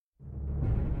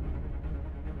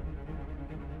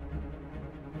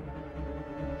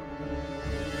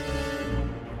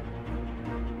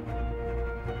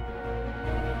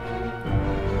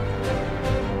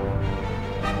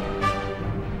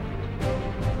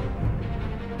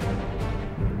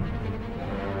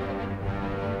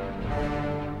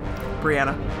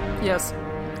Brianna. Yes.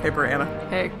 Hey, Brianna.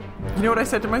 Hey. You know what I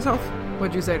said to myself?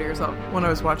 What'd you say to yourself? When I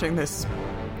was watching this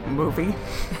movie?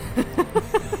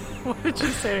 What did you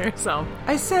say to yourself?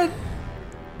 I said,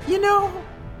 you know,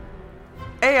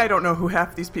 A, I don't know who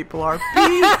half these people are. B,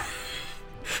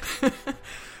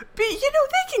 you know,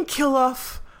 they can kill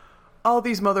off all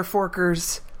these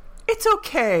motherforkers. It's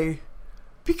okay.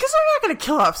 Because they're not going to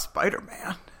kill off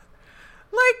Spider-Man.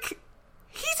 Like,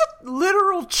 he's a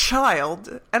literal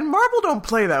child, and Marvel don't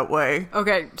play that way.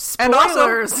 Okay,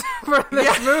 spoilers for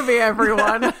this movie,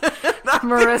 everyone.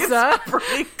 Marissa. It's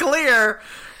pretty clear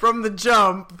from the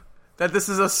jump that this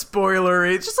is a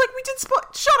spoilery. It's just like we did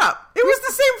shut up. It was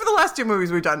the same for the last two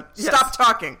movies we've done. Yes. Stop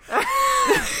talking.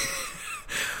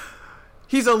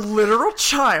 He's a literal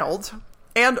child,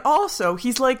 and also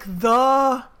he's like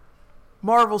the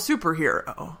Marvel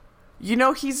superhero. You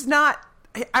know, he's not,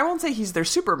 I won't say he's their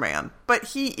Superman, but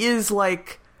he is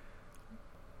like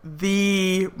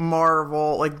the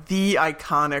Marvel, like the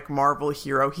iconic Marvel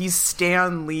hero. He's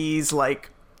Stan Lee's like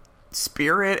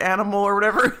spirit animal or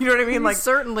whatever. You know what I mean? He's like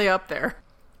certainly up there.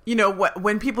 You know,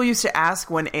 when people used to ask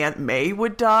when Aunt May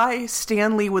would die,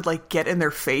 Stan Lee would like get in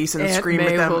their face and scream at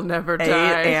them. Aunt May will never die.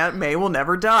 Aunt May will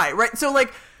never die. Right? So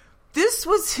like, this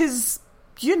was his,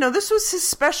 you know, this was his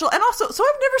special, and also, so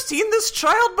I've never seen this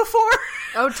child before.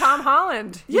 Oh, Tom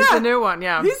Holland. He's the new one,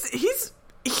 yeah. He's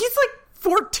like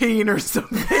 14 or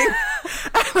something. And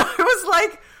I was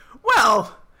like,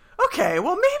 well, okay,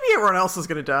 well maybe everyone else is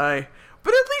going to die,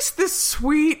 but at least this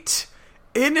sweet,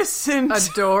 innocent,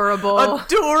 adorable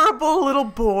little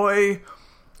boy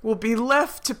will be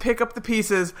left to pick up the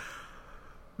pieces.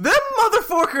 Them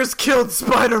motherfuckers killed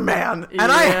Spider-Man,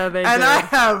 and I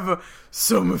have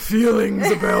some feelings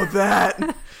about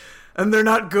that, and they're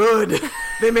not good.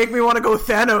 They make me want to go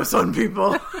Thanos on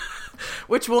people,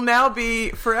 which will now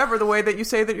be forever the way that you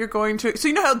say that you're going to. So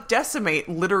you know how decimate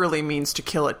literally means to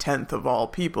kill a tenth of all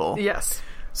people. Yes.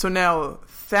 So now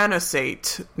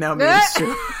Thanosate now means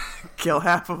to kill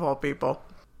half of all people.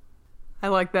 I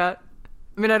like that.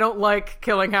 I mean, I don't like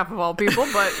killing half of all people,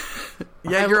 but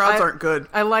yeah, your odds aren't good.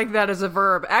 I like that as a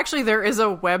verb. Actually, there is a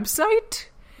website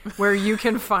where you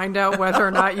can find out whether or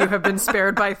not you have been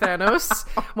spared by Thanos.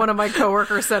 One of my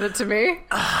coworkers said it to me.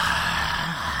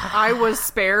 I was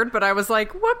spared, but I was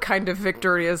like, what kind of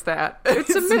victory is that?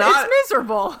 It's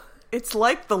miserable. It's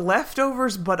like The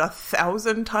Leftovers, but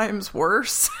 1,000 times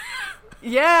worse.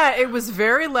 Yeah, it was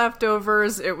very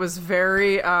Leftovers. It was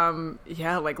very,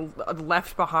 like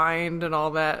Left Behind and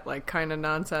all that, like, kind of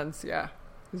nonsense. Yeah,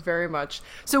 it was very much.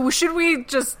 So should we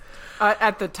just,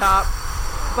 at the top,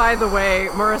 by the way,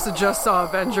 Marissa just saw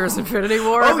Avengers Infinity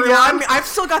War. Oh, yeah, I mean, I've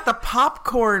still got the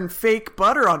popcorn fake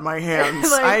butter on my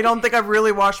hands. Like, I don't think I've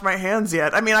really washed my hands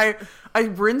yet. I mean, I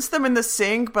rinsed them in the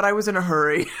sink, but I was in a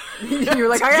hurry. You're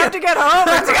like, I have to get home.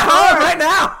 I have to get home right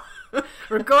now.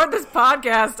 Record this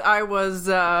podcast. I was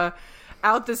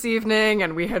out this evening,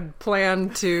 and we had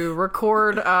planned to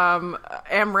record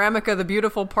Amramica the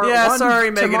Beautiful Part 1 Yeah,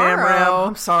 sorry, Megan tomorrow. Amram.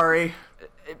 I'm sorry.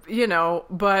 You know,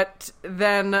 but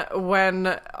then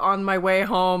when on my way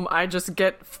home, I just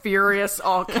get furious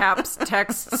all caps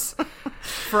texts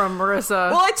from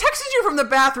Marissa. Well, I texted you from the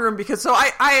bathroom because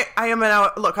I am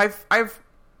an look. I've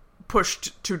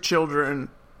pushed two children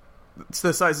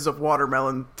the sizes of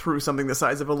watermelon through something the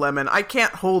size of a lemon. I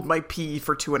can't hold my pee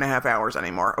for 2.5 hours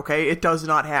anymore. Okay, it does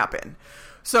not happen.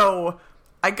 So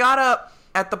I got up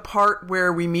at the part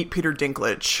where we meet Peter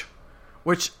Dinklage,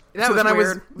 which. That so was then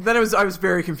weird. I was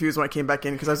very confused when I came back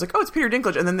in because I was like, oh, it's Peter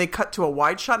Dinklage, and then they cut to a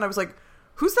wide shot, and I was like,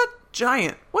 who's that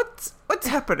giant? What's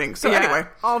happening? So anyway,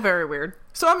 all very weird.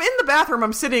 So I'm in the bathroom.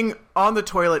 I'm sitting on the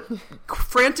toilet,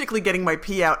 frantically getting my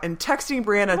pee out, and texting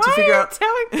Brianna to figure out.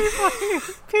 Telling people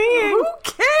he's peeing. Who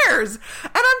cares?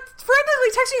 And I'm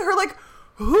frantically texting her like,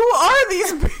 who are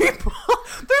these people?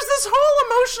 There's this whole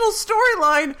emotional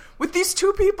storyline with these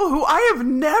two people who I have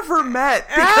never met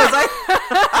because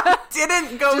I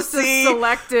didn't go just see. A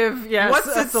selective, yes, what's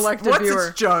a selective what's viewer.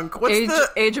 Its junk? What's the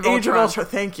Age of Ultron?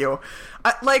 Thank you.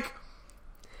 I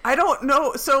don't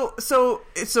know. So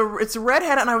it's a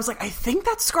redhead, and I was like, I think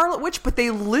that's Scarlet Witch, but they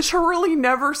literally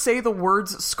never say the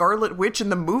words Scarlet Witch in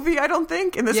the movie. I don't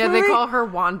think in this movie. Yeah, they call her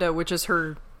Wanda, which is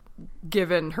her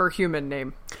human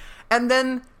name. And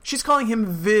then she's calling him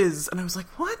Viz, and I was like,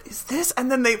 "What is this?" And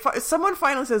then someone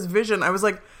finally says Vision. I was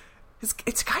like,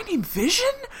 "It's a guy named Vision?"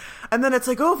 And then it's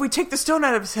like, "Oh, if we take the stone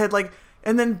out of his head, like,"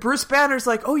 and then Bruce Banner's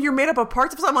like, "Oh, you're made up of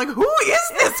parts of." I'm like, "Who is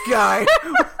this guy?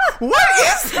 What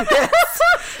is this?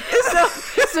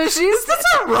 Is this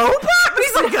a robot?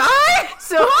 He's a guy?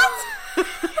 So what?"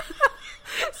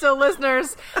 So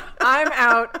listeners, I'm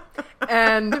out.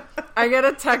 And I get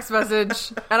a text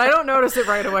message, and I don't notice it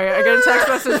right away. I get a text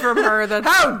message from her that...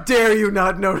 How dare you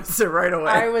not notice it right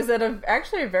away? I was at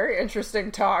actually a very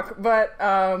interesting talk, but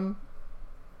I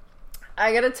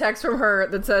get a text from her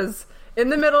that says, in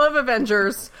the middle of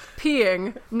Avengers,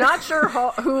 peeing, not sure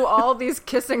who all these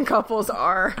kissing couples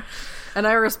are. And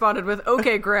I responded with,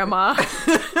 okay, Grandma.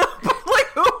 Like,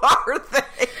 who are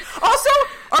they? Also,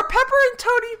 are Pepper and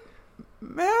Tony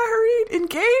married?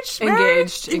 Engaged?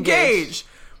 Engaged.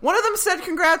 One of them said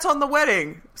congrats on the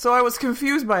wedding, so I was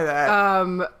confused by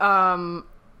that.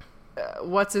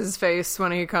 What's his face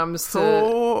when he comes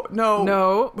to...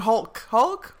 No.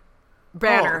 Hulk?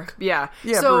 Banner. Hulk. Yeah.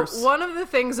 So Bruce. One of the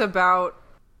things about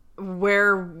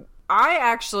where I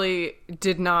actually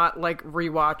did not like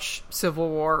rewatch Civil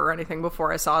War or anything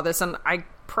before I saw this, and I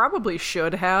probably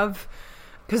should have,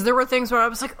 because there were things where I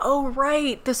was like, oh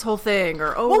right, this whole thing,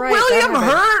 or oh right, William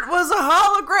Hurt was a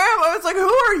hologram. I was like, who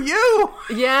are you?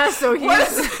 Yeah, so he's... What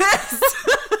is this?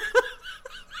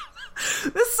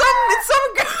 It's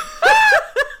some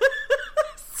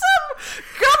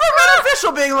government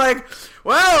official being like,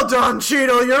 well, Don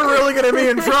Cheadle, you're really going to be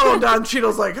in trouble. Don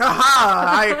Cheadle's like,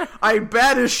 haha, I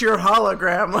banish your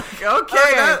hologram. Like,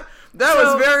 okay. That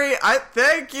was very...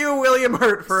 thank you, William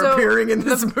Hurt, for appearing in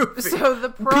this movie. So the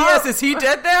P.S. Is he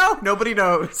dead now? Nobody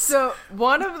knows. So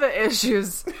one of the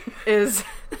issues is...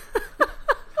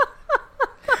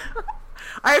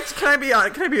 Can I be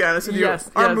honest with you? Yes,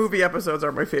 Our movie episodes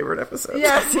are my favorite episodes.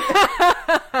 Yes.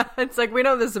 It's like, we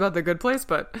know this is about The Good Place,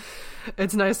 but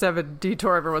it's nice to have a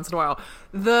detour every once in a while.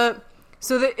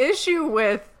 So the issue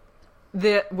with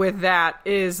that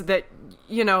is that,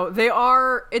 you know,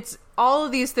 all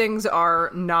of these things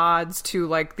are nods to,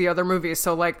 like, the other movies.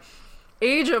 So, like,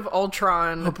 Age of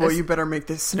Ultron... Oh boy, you better make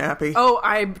this snappy. Oh,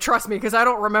 trust me, because I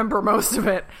don't remember most of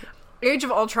it. Age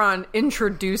of Ultron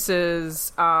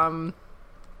introduces...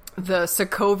 the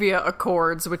Sokovia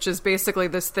Accords, which is basically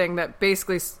this thing that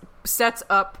basically sets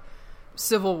up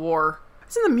Civil War.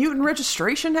 Isn't the Mutant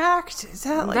Registration Act? Is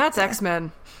that like That's that?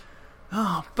 X-Men.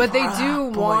 Oh, but they do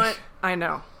want... I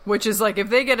know. Which is like, if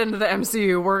they get into the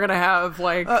MCU, we're going to have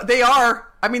like... they are.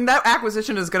 I mean, that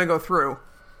acquisition is going to go through.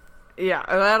 Yeah,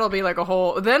 that'll be like a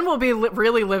whole... Then we'll be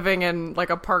really living in like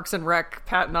a Parks and Rec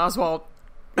Patton Oswalt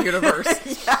universe.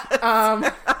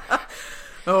 Yes.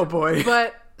 Oh boy.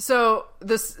 But... So,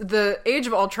 the Age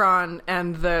of Ultron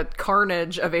and the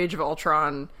carnage of Age of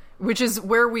Ultron, which is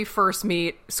where we first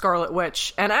meet Scarlet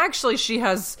Witch. And actually, she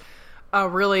has a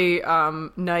really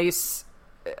nice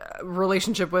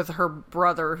relationship with her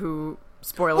brother, who,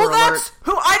 spoiler alert. That's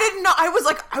who I didn't know. I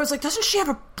was like, doesn't she have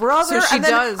a brother? So she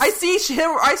does. I see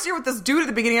her with this dude at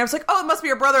the beginning. I was like, oh, it must be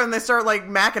her brother. And they start like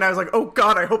macking. I was like, oh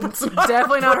god, I hope it's not.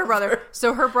 Definitely not her brother.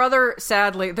 So her brother,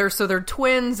 sadly, they're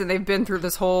twins, and they've been through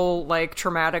this whole like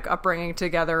traumatic upbringing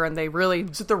together, and they really...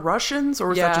 Is it the Russians,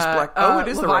 or is that just black? Oh, it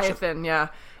is Leviathan, the Russians. yeah.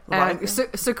 Leviathan. And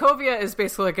Sokovia is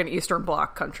basically like an Eastern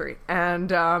Bloc country,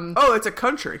 and oh, it's a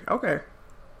country. Okay.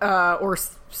 Or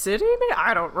city? Maybe?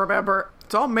 I don't remember.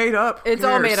 It's all made up. It's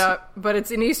all made up, but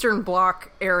it's an Eastern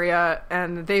Bloc area,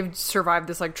 and they've survived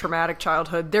this like traumatic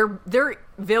childhood. They're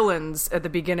villains at the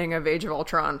beginning of Age of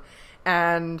Ultron,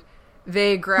 and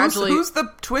they gradually... Who's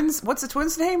the twins? What's the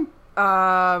twins' name?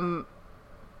 I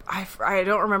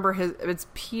don't remember his... It's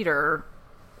Peter.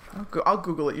 I'll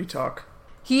Google it. You talk.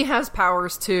 He has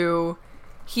powers too.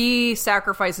 He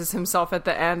sacrifices himself at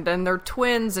the end, and they're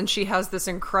twins, and she has this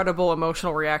incredible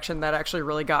emotional reaction that actually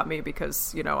really got me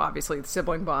because, you know, obviously the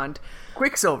sibling bond.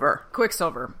 Quicksilver.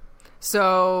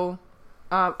 So,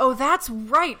 that's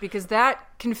right, because that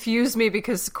confused me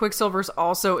because Quicksilver's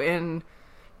also in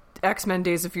X-Men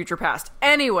Days of Future Past.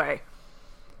 Anyway.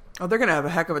 Oh, they're going to have a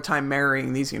heck of a time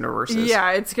marrying these universes.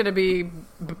 Yeah, it's going to be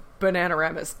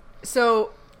Bananaramas.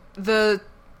 So, the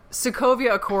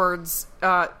Sokovia Accords,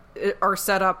 are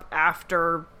set up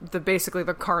after basically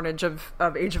the carnage of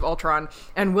Age of Ultron,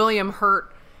 and William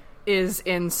Hurt is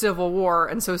in Civil War,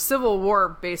 and so Civil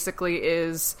War basically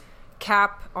is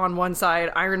Cap on one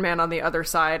side, Iron Man on the other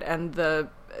side, and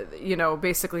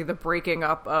basically the breaking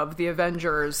up of the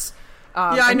Avengers.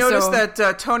 I noticed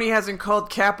that Tony hasn't called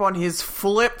Cap on his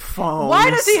flip phone. Why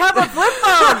does he have a flip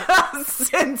phone?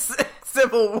 Since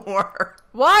Civil War.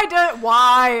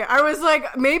 Why? I was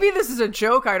like, maybe this is a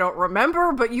joke I don't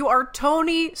remember, but you are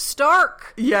Tony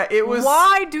Stark. Yeah, it was...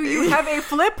 Why do you have a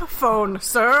flip phone,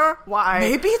 sir? Why?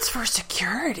 Maybe it's for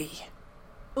security.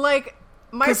 Like,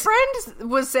 my friend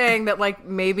was saying that, like,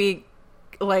 maybe...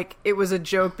 like, it was a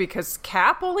joke because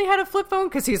Cap only had a flip phone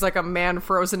because he's like a man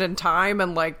frozen in time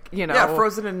and like, you know. Yeah,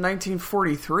 frozen in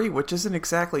 1943, which isn't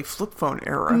exactly flip phone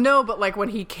era. No, but like when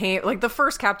he came, like the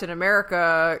first Captain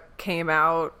America came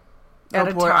out, at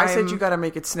oh a boy, time. I said you gotta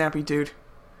make it snappy, dude.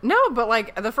 No, but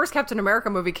like the first Captain America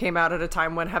movie came out at a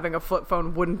time when having a flip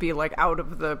phone wouldn't be like out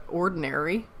of the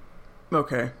ordinary.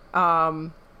 Okay.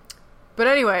 But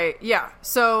anyway, yeah.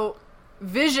 So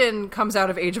Vision comes out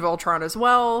of Age of Ultron as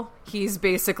well. He's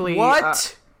basically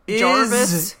What is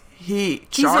Jarvis. he?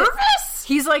 Jarvis?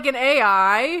 He's like an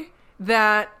AI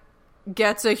that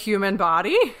gets a human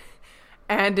body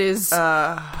and is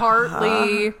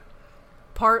partly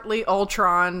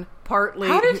Ultron, partly...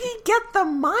 How did he get the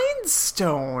Mind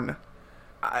Stone?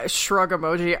 Shrug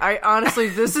emoji. I honestly,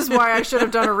 this is why I should have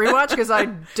done a rewatch, because I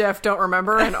don't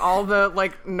remember, and all the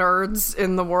like nerds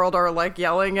in the world are like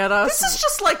yelling at us. This is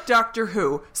just like Doctor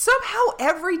Who. Somehow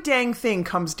every dang thing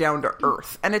comes down to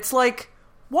Earth, and it's like,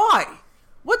 why?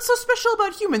 What's so special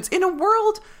about humans? In a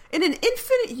world, in an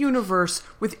infinite universe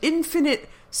with infinite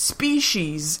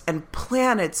species and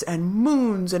planets and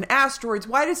moons and asteroids,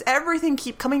 why does everything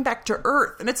keep coming back to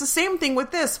Earth? And it's the same thing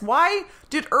with this. Why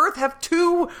did Earth have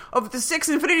 2 of the 6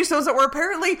 Infinity Stones that were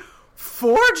apparently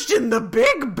forged in the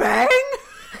Big Bang?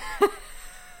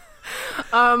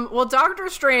 Well, Doctor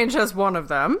Strange has one of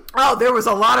them. Oh, there was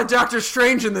a lot of Doctor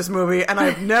Strange in this movie, and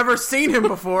I've never seen him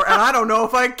before, and I don't know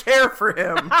if I care for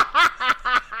him.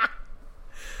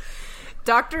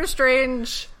 Doctor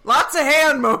Strange... Lots of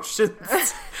hand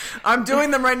motions. I'm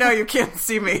doing them right now. You can't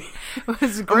see me. It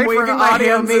was great I'm for waving an my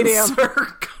audio hands medium. in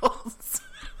circles.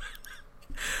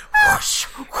 Whoosh,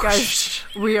 whoosh. Guys,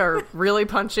 we are really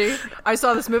punchy. I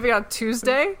saw this movie on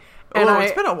Tuesday. And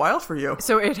it's been a while for you.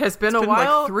 So it has been It's a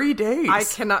while. Like 3 days. I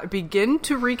cannot begin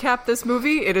to recap this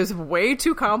movie. It is way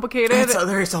too complicated.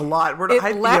 There's a lot.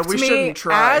 Left we me, shouldn't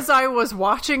try. as I was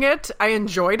watching it, I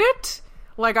enjoyed it.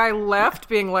 Like, I left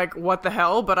being like, what the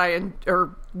hell? But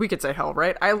or we could say hell,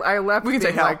 right? I left We can say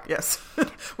being hell, like, yes.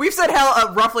 We've said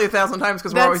hell roughly 1,000 times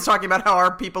because we're always talking about how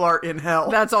our people are in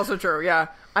hell. That's also true, yeah.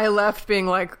 I left being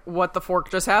like, what the fork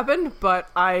just happened? But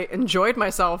I enjoyed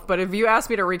myself. But if you asked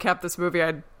me to recap this movie,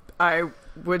 I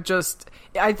would just...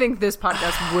 I think this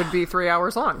podcast would be 3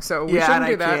 hours long, so we shouldn't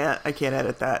do that. I can't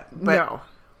edit that. But no.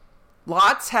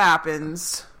 Lots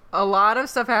happens. A lot of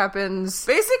stuff happens.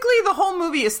 Basically, the whole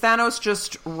movie is Thanos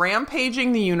just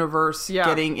rampaging the universe,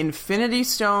 getting Infinity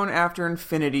Stone after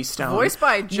Infinity Stone. Voiced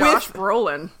by Josh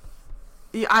Brolin.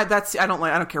 Yeah, I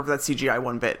don't care for that CGI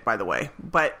one bit, by the way.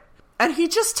 And he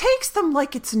just takes them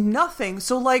like it's nothing.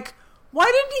 So, like, why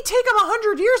didn't he take them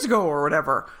 100 years ago or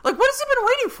whatever? Like, what has he been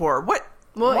waiting for? What?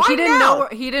 Well, why now?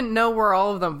 He didn't know where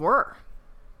all of them were.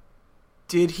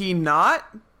 Did he not?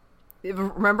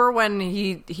 Remember when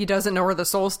he doesn't know where the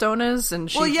Soul Stone is?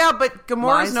 And well, yeah, but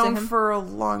Gamora's known for a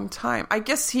long time. I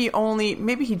guess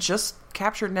maybe he just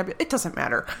captured Nebula. It doesn't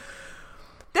matter.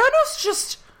 Thanos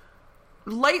just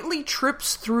lightly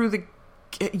trips through the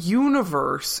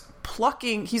universe,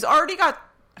 plucking. He's already got.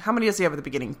 How many does he have at the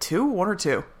beginning? 2? 1 or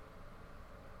 2?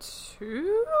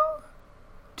 2?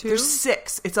 There's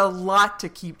 6. It's a lot to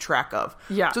keep track of.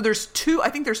 Yeah. So there's 2. I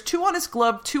think there's 2 on his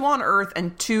glove, 2 on Earth,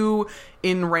 and 2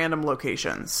 in random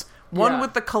locations. One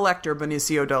with the collector,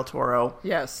 Benicio del Toro.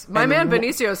 Yes. My man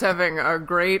Benicio's having a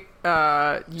great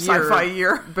sci-fi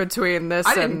year between this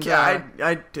and...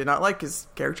 I did not like his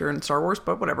character in Star Wars,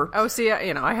 but whatever. Oh, see,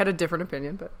 I had a different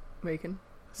opinion, but we can,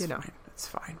 It's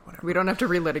fine, whatever. We don't have to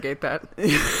relitigate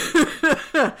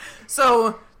that.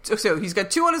 So he's got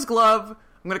 2 on his glove.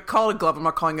 I'm going to call it a glove. I'm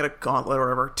not calling it a gauntlet or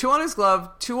whatever. 2 on his glove,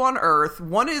 2 on Earth.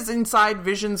 1 is inside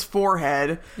Vision's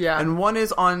forehead. Yeah. And 1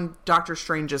 is on Doctor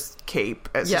Strange's cape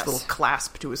as his little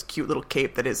clasp to his cute little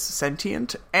cape that is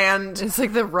sentient. And it's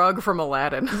like the rug from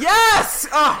Aladdin. Yes!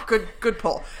 Oh, good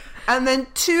pull. And then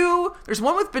 2, there's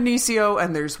 1 with Benicio,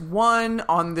 and there's 1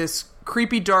 on this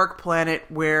creepy dark planet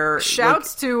where...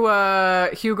 Shouts to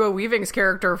Hugo Weaving's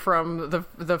character from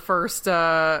the first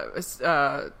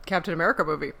Captain America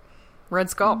movie. Red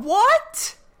Skull.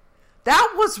 What?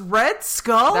 That was Red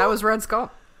Skull? That was Red Skull.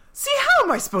 See, how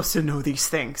am I supposed to know these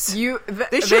things?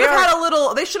 They should have had a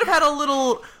little.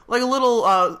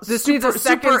 This needs a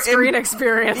second screen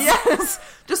experience. Yes,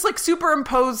 just like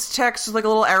superimposed text, just like a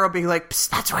little arrow being like,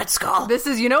 "Psst, "That's Red Skull." This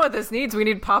is, what this needs. We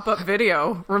need pop-up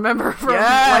video. Remember from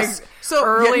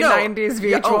early 90s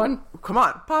VH1? Come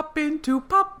on, pop into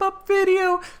pop-up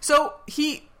video. So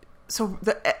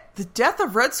the death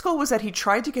of Red Skull was that he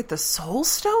tried to get the Soul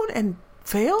Stone and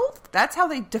failed? That's how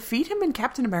they defeat him in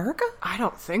Captain America? I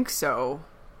don't think so.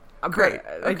 Great.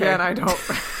 Again, I don't...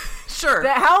 Sure.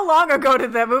 How long ago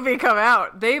did that movie come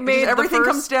out? They made everything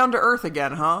comes down to Earth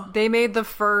again, huh? They made the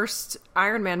first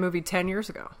Iron Man movie 10 years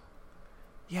ago.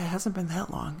 Yeah, it hasn't been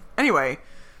that long. Anyway,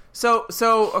 So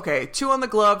okay, 2 on the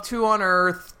glove, 2 on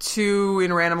Earth, 2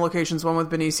 in random locations, 1 with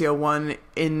Benicio, 1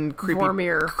 in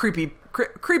creepy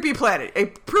planet, a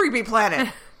creepy planet.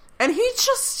 And he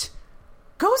just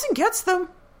goes and gets them.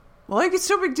 Like, it's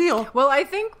no big deal. Well, I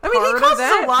mean, he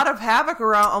causes a lot of havoc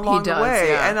along the way,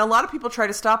 yeah. And a lot of people try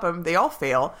to stop him. They all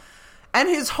fail. And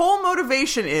his whole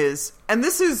motivation is, and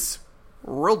this is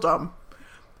real dumb,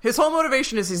 his whole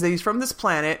motivation is that he's from this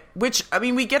planet, which, I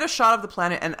mean, we get a shot of the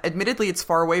planet, and admittedly it's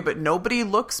far away, but nobody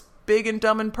looks big and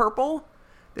dumb and purple.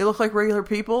 They look like regular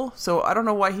people, so I don't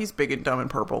know why he's big and dumb and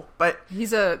purple. But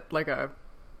he's a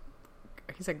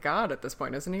god at this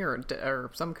point, isn't he? Or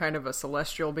some kind of a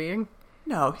celestial being?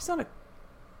 No, he's not a...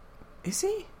 Is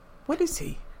he? What is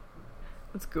he?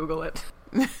 Let's Google it.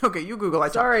 Okay, you Google.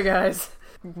 Sorry, guys.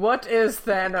 What is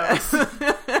Thanos?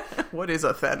 What is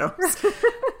a Thanos?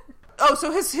 Oh,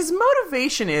 so his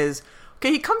motivation is...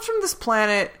 Okay, he comes from this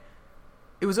planet.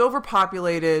 It was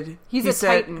overpopulated. He's a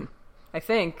Titan, I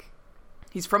think.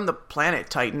 He's from the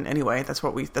planet Titan, anyway. That's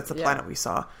the planet we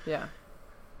saw. Yeah.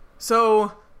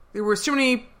 So, there were so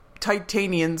many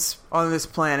Titanians on this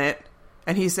planet...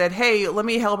 And he said, hey, let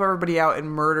me help everybody out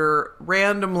and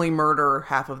randomly murder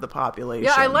half of the population.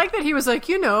 Yeah, I like that he was like,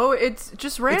 it's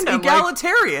just random. It's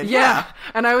egalitarian, yeah.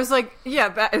 And I was like, yeah,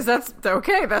 that's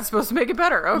okay. That's supposed to make it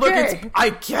better. Okay. Look,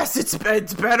 I guess it's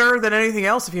better than anything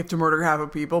else if you have to murder half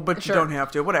of people, but you don't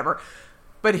have to, whatever.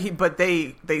 But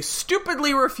they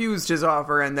stupidly refused his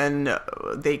offer, and then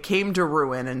they came to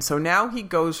ruin. And so now he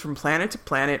goes from planet to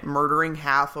planet, murdering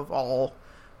half of all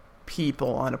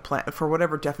people on a planet, for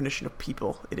whatever definition of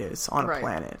people it is on a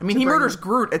planet. I mean, he murders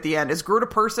Groot at the end. Is Groot a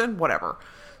person? Whatever.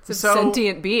 It's a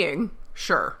sentient being.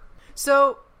 Sure.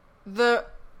 So,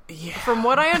 from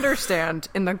what I understand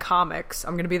in the comics,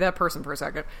 I'm going to be that person for a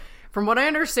second. From what I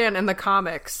understand in the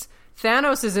comics,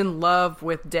 Thanos is in love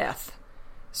with Death.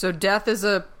 So Death is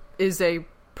a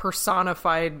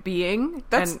personified being.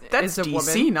 That's is a DC,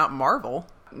 woman. Not Marvel.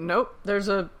 Nope. There's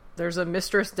a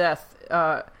Mistress Death.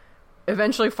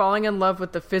 Eventually falling in love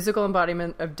with the physical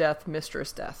embodiment of Death,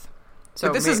 Mistress Death. So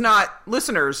but this is not...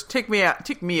 Listeners, take me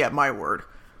at my word.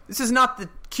 This is not the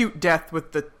cute Death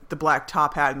with the black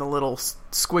top hat and the little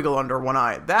squiggle under one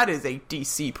eye. That is a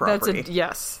DC property.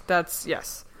 Yes.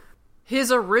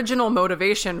 His original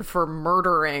motivation for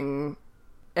murdering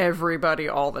everybody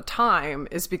all the time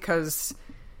is because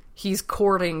he's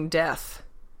courting Death.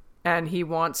 And he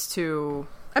wants to...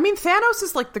 I mean, Thanos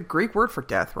is like the Greek word for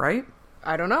death, right?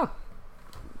 I don't know.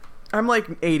 I'm like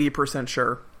 80%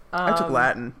 sure. I took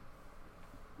Latin,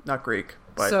 not Greek.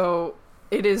 But so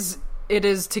it is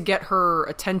to get her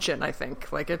attention, I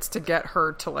think. Like, it's to get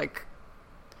her to, like,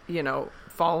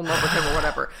 fall in love with him or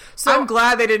whatever. So I'm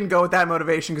glad they didn't go with that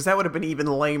motivation, because that would have been even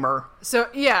lamer. So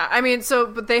yeah, I mean,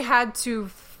 but they had to,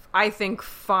 I think,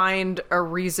 find a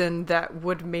reason that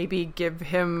would maybe give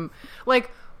him, like,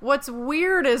 what's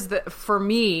weird is that for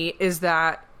me is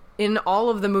that in all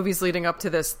of the movies leading up to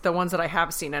this, the ones that I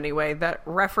have seen anyway, that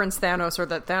reference Thanos or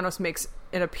that Thanos makes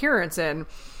an appearance in,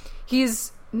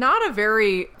 he's not a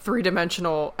very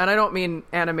three-dimensional, and I don't mean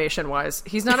animation-wise,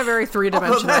 he's not a very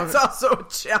three-dimensional... that's also a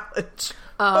challenge.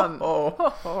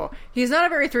 He's not a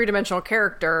very three-dimensional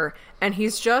character, and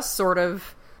he's just sort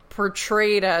of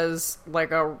portrayed as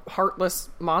like a heartless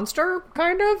monster,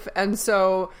 kind of. And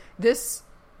so this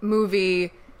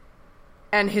movie...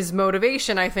 And his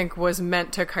motivation, I think, was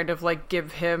meant to kind of, like,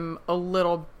 give him a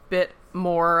little bit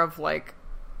more of, like,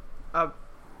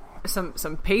 some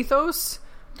pathos.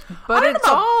 But it's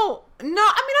all... No, I mean,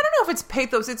 I don't know if it's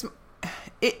pathos.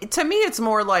 To me, it's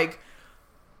more like...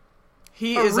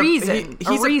 He's a reason.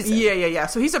 Yeah.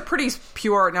 So he's a pretty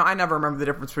pure... Now, I never remember the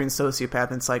difference between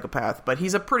sociopath and psychopath, but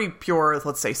he's a pretty pure,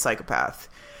 let's say, psychopath.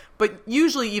 But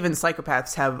usually even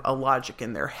psychopaths have a logic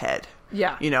in their head.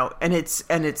 Yeah. And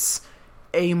it's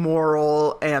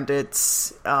amoral and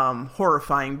it's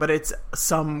horrifying, but it's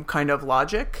some kind of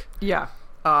logic. Yeah.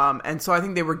 And so I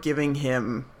think they were giving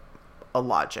him a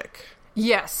logic.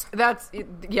 Yes,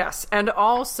 yes. And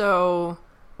also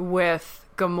with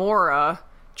Gamora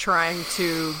trying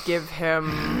to give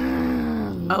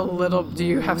him a little... Do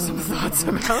you have some thoughts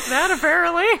about that,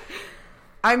 apparently?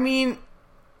 I mean...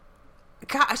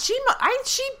 God, she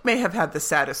may have had the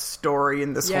saddest story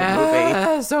in this whole movie.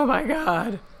 Yes, oh my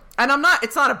God. And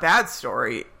it's not a bad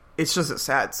story. It's just a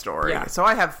sad story. Yeah. So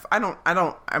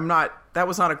that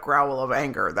was not a growl of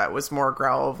anger. That was more a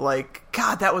growl of like,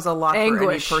 God, that was a lot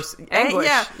Anguish. for any person. Anguish.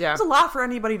 Yeah. It was a lot for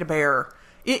anybody to bear.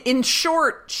 In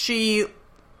short, she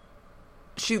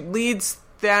leads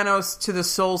Thanos to the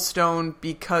Soul Stone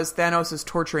because Thanos is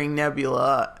torturing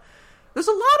Nebula. There's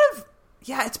a lot of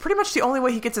yeah, it's pretty much the only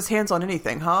way he gets his hands on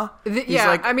anything, huh? He's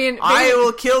like, I mean... I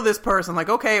will kill this person. Like,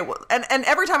 okay. And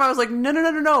every time I was like,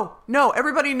 no,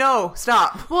 everybody no,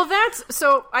 stop. Well, that's...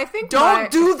 So, I think...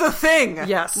 Don't do the thing.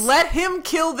 Yes. Let him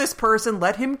kill this person.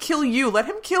 Let him kill you. Let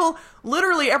him kill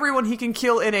literally everyone he can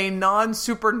kill in a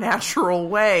non-supernatural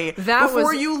way.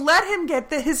 Before you let him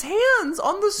get his hands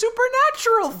on the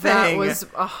supernatural thing. That was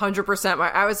 100%.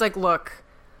 I was like, look,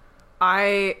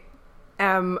 I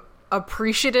am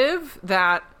appreciative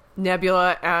that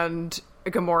Nebula and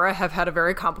Gamora have had a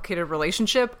very complicated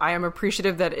relationship. I am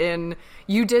appreciative that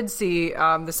you did see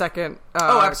the second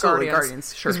absolutely,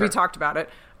 Guardians. Sure, we talked about it.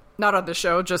 Not on the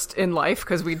show, just in life,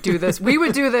 because we do this. We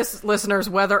would do this, listeners,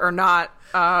 whether or not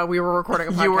we were recording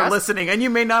a podcast. You were listening, and you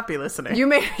may not be listening. You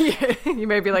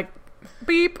may be like,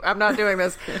 beep, I'm not doing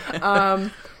this.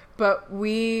 But so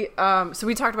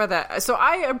we talked about that. So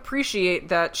I appreciate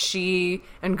that she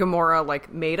and Gamora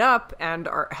like made up and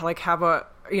are like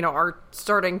are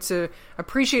starting to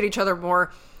appreciate each other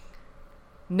more.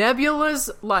 Nebula's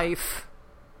life,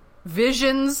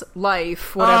 Vision's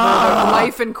life, whatever,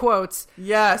 life in quotes.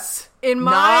 Yes. In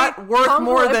my not worth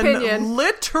more opinion, than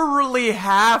literally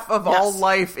half of all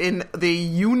life in the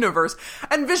universe.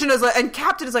 And Vision is like, and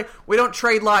Captain is like, we don't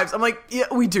trade lives. I'm like, yeah,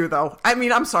 we do though. I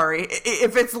mean, I'm sorry.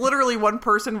 If it's literally one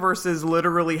person versus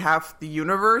literally half the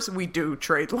universe, we do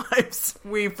trade lives.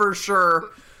 We for sure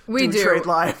we do trade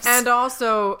lives. And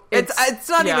also, it's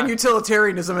not even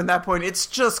utilitarianism at that point. It's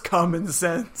just common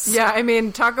sense. Yeah, I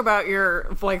mean, talk about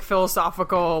your like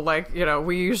philosophical, like, you know,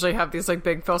 we usually have these like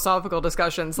big philosophical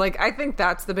discussions. Like, I think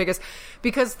that's the biggest,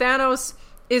 because Thanos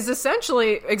is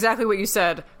essentially exactly what you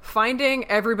said, finding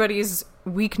everybody's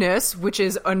weakness, which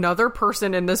is another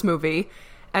person in this movie,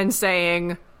 and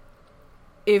saying,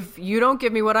 if you don't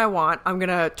give me what I want, I'm going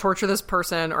to torture this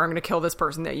person, or I'm going to kill this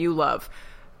person that you love.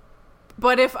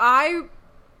 But if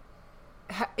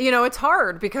it's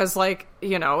hard because, like,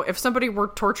 you know, if somebody were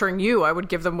torturing you, I would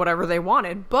give them whatever they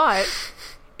wanted. But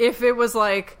if it was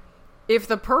like, if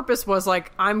the purpose was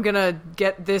like, I'm gonna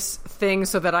get this thing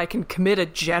so that I can commit a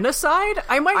genocide,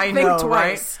 I might think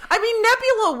twice. Right? I mean,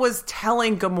 Nebula was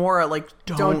telling Gamora, like,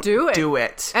 don't do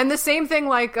it. And the same thing,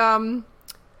 like,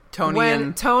 Tony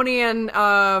and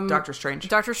Doctor Strange.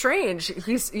 Doctor Strange,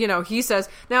 he says,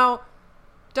 now,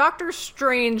 Doctor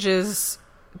Strange's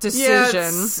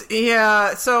decision.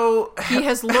 So he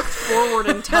has looked forward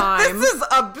in time. This is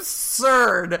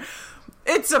absurd.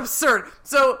 It's absurd.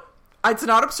 So it's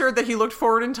not absurd that he looked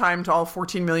forward in time to all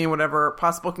 14 million whatever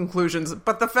possible conclusions,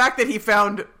 but the fact that he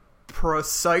found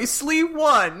precisely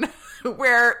one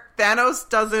where Thanos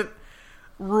doesn't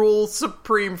rule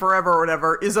supreme forever or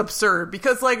whatever is absurd,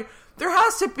 because like there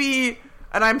has to be.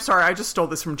 And I'm sorry, I just stole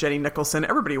this from Jenny Nicholson.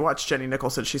 Everybody watch Jenny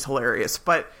Nicholson. She's hilarious.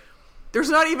 But there's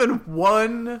not even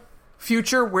one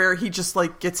future where he just,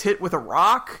 like, gets hit with a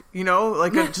rock, you know?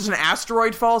 Like, just an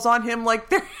asteroid falls on him.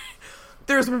 Like,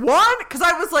 there's one? Because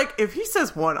I was like, if he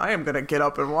says one, I am going to get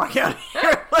up and walk out of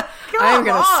here. Like, I am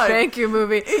going to spank you,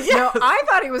 movie. Yes. No, I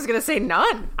thought he was going to say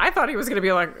none. I thought he was going to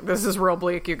be like, this is real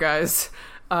bleak, you guys.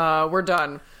 We're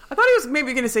done. I thought he was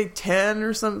maybe going to say 10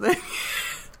 or something.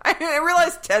 I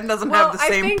realized 10 doesn't have the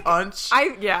same punch.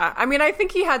 I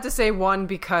think he had to say 1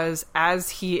 because as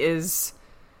he is,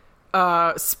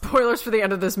 spoilers for the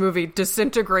end of this movie,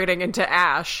 disintegrating into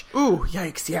ash. Ooh,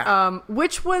 yikes, yeah.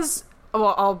 Which was,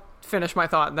 well, I'll finish my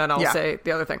thought and then I'll say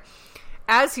the other thing.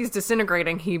 As he's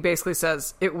disintegrating, he basically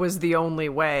says, it was the only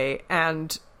way,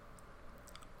 and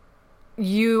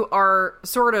you are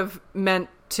sort of meant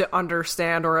to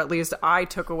understand, or at least I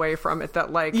took away from it,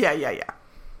 that like... Yeah.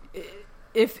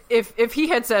 If he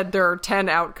had said there are 10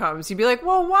 outcomes, you'd be like,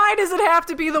 well, why does it have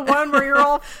to be the one where you're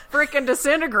all freaking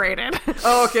disintegrated?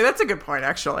 Oh, okay, that's a good point,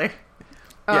 actually.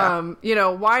 Yeah.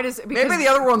 Why does it... Maybe the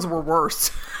other ones were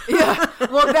worse. Yeah.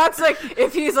 Well, that's like,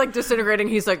 if he's like disintegrating,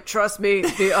 he's like, trust me,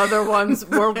 the other ones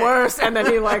were worse. And then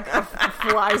he like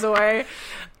flies away.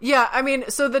 Yeah. I mean,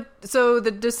 so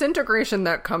the disintegration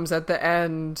that comes at the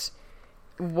end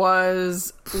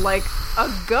was like a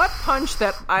gut punch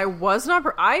that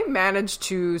I managed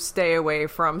to stay away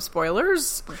from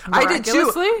spoilers. I did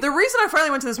too. The reason I finally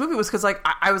went to this movie was because like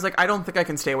I was like, I don't think I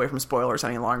can stay away from spoilers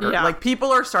any longer. Yeah. Like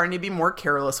people are starting to be more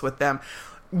careless with them.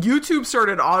 YouTube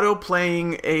started auto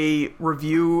playing a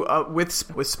review with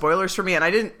spoilers for me, and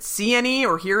I didn't see any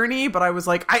or hear any, but I was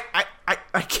like,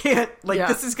 I can't, like,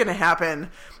 this is gonna happen.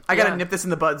 I gotta nip this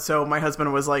in the bud. So my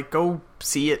husband was like, go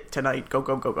see it tonight.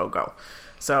 Go.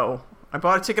 So I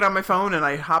bought a ticket on my phone and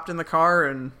I hopped in the car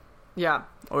and we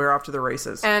were off to the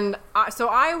races. And so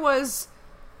I was,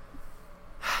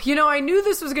 I knew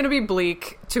this was going to be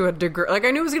bleak to a degree. Like I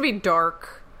knew it was going to be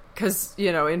dark. because,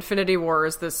 you know, Infinity War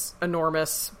is this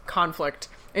enormous conflict.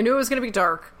 I knew it was going to be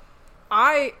dark.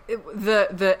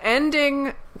 The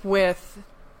ending with,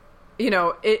 you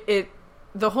know,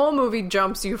 the whole movie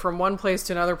jumps you from one place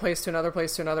to another place to another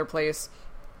place to another place.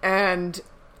 And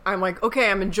I'm like,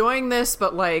 okay, I'm enjoying this,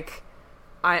 but like,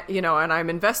 and I'm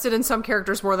invested in some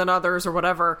characters more than others or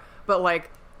whatever. But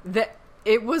like,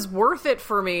 it was worth it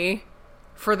for me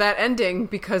for that ending,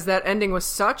 because that ending was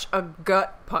such a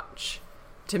gut punch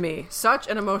to me. Such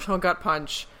an emotional gut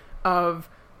punch of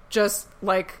just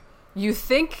like, you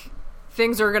think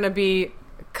things are going to be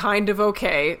kind of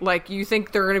okay. Like, you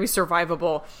think they're going to be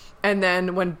survivable. And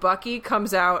then when Bucky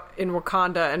comes out in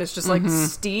Wakanda and it's just like,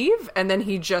 Steve, and then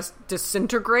he just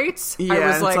disintegrates. Yeah, I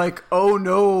was and it's like, oh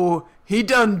no, he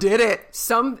done did it.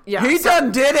 He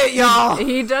done did it, y'all.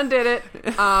 He done did it.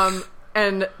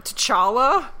 And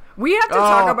T'Challa, we have to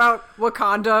talk about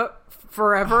Wakanda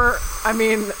forever. I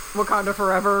mean, Wakanda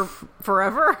forever.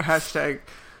 Hashtag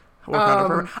Wakanda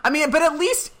forever. I mean, but at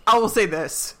least I will say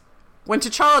this. When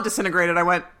T'Challa disintegrated, I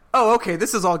went, oh, okay,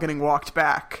 this is all getting walked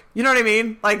back. You know what I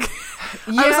mean? Like,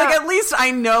 I was like, at least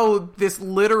I know this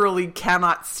literally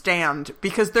cannot stand,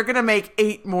 because they're going to make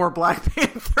 8 more Black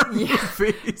Panther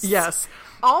movies. Yes.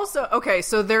 Also, okay,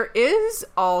 so there is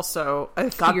also a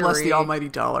theory. God bless the almighty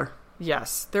dollar.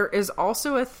 Yes, there is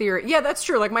also a theory. Yeah, that's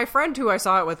true. Like, my friend who I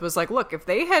saw it with was like, look, if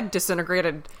they had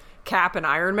disintegrated Cap and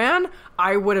Iron Man,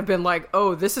 I would have been like,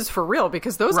 oh, this is for real,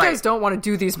 because those guys don't want to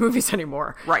do these movies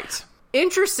anymore. Right.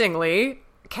 Interestingly,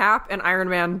 Cap and Iron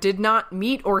Man did not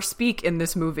meet or speak in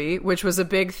this movie, which was a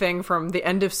big thing from the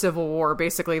end of Civil War.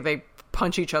 Basically, they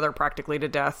punch each other practically to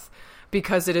death,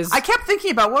 because it is... I kept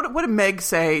thinking about, what did Meg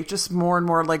say? Just more and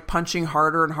more, like, punching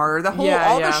harder and harder. The whole,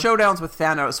 all the showdowns with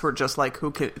Thanos were just like,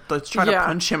 let's try to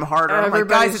punch him harder. I'm like,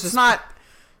 guys,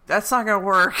 that's not gonna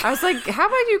work. I was like, how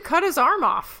about you cut his arm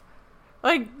off?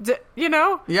 Like, you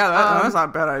know? Yeah, that's not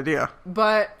a bad idea.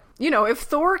 But, you know, if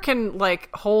Thor can, like,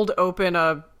 hold open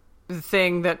a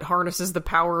thing that harnesses the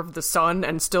power of the sun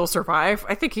and still survive,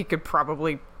 I think he could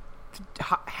probably,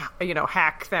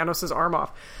 hack Thanos' arm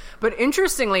off. But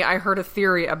interestingly, I heard a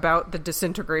theory about the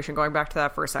disintegration, going back to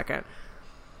that for a second,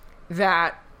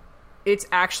 that it's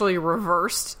actually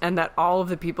reversed, and that all of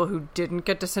the people who didn't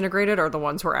get disintegrated are the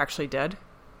ones who are actually dead.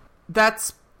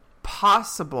 That's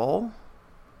possible.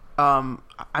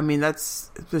 I mean,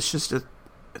 it's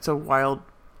a wild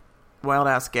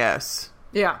ass guess.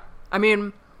 Yeah. I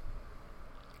mean,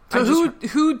 so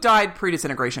who died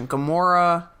pre-disintegration?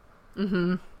 Gamora,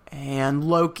 and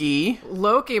Loki.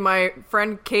 My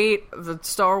friend Kate, the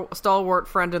stalwart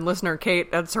friend and listener,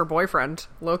 Kate. That's her boyfriend,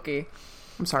 Loki.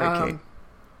 I'm sorry, Kate.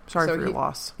 Sorry for your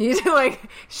loss. He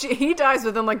dies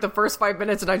within like the first 5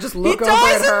 minutes, and I just look over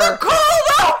at her.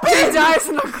 He dies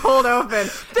in the cold open.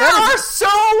 There are so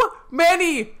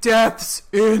many deaths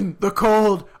in the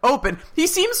cold open.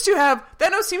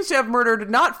 Thanos seems to have murdered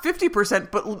not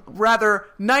 50%, but rather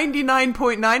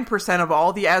 99.9% of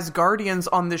all the Asgardians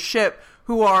on the ship,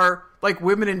 who are like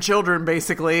women and children,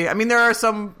 basically. I mean, there are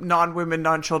some non-women,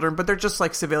 non-children, but they're just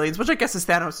like civilians, which I guess is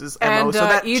Thanos' MO, and, so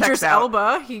that Idris checks out.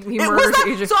 Elba, he murders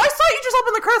Idris. So I saw Idris Elba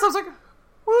in the credits, I was like,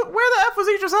 where the F was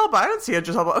Idris Elba? I didn't see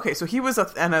Idris Elba. Okay, so he was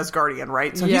an Asgardian,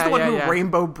 right? So he's the one who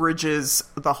rainbow bridges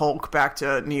the Hulk back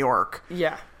to New York.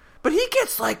 Yeah. But he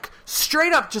gets, like,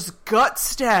 straight up just gut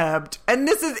stabbed, and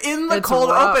this is in the It's cold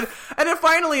rough. open, and it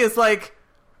finally is like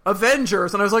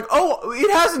Avengers, and I was like, oh,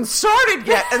 it hasn't started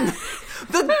yet, and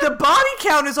the body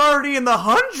count is already in the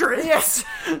hundreds. Yes,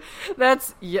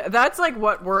 that's like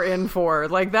what we're in for.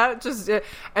 Like, that just it's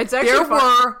actually there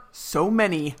were so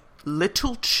many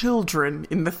little children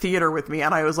in the theater with me,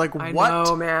 and I was like, what? I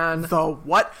know, man. The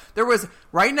what? There was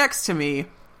right next to me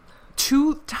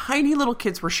 2 tiny little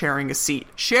kids were sharing a seat.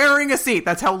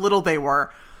 That's how little they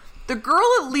were. The girl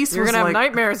at least You're was gonna like... have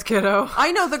nightmares, kiddo.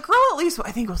 I know. The girl at least,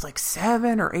 I think it was like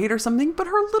 7 or 8 or something, but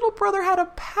her little brother had a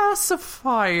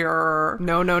pacifier.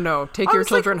 No. Take your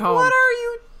children home. What are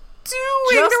you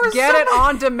doing? Just get it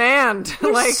on demand,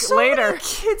 like, so later. Many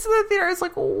kids in the theater. It's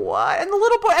like, what? And the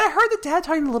little boy, and I heard the dad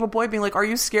talking to the little boy being like, are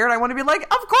you scared? I want to be like, of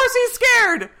course he's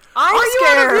scared. I'm are scared. you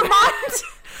out of your mind?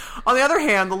 On the other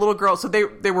hand, the little girl, so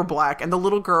they were black, and the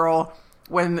little girl,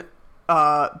 when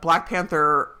Black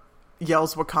Panther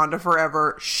yells Wakanda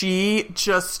forever, she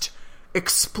just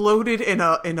exploded in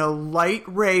a light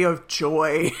ray of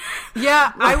joy.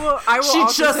 Yeah, I will She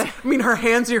also just, say, I mean, her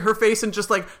hands near her face, and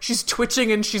just like, she's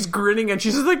twitching and she's grinning and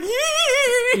she's just like,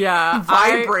 yeah,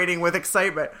 vibrating with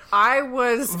excitement. I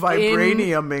was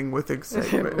Vibraniuming with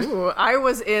excitement. Ooh, I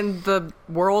was in the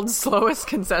world's slowest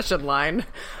concession line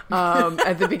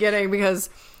at the beginning,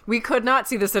 because we could not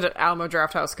see this at Alamo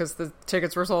Draft House because the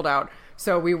tickets were sold out.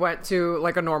 So we went to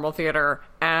like a normal theater,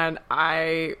 and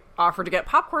I offered to get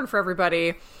popcorn for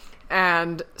everybody.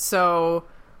 And so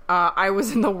I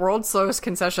was in the world's slowest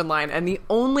concession line, and the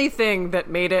only thing that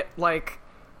made it like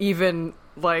even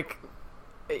like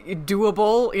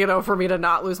doable, you know, for me to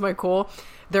not lose my cool,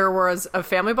 there was a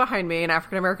family behind me, an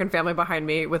African-American family behind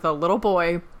me with a little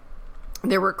boy.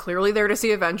 They were clearly there to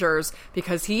see Avengers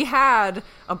because he had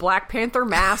a Black Panther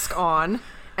mask on,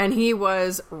 and he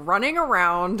was running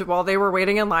around while they were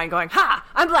waiting in line going, "Ha!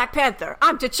 I'm Black Panther!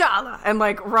 I'm T'Challa!" And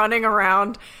like running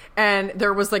around, and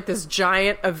there was like this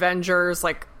giant Avengers,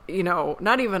 like, you know,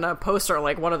 not even a poster,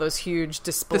 like one of those huge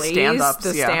displays,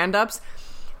 the stand-ups.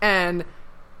 And,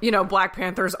 you know, Black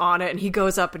Panther's on it, and he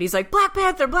goes up and he's like, "Black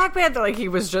Panther, Black Panther!" Like he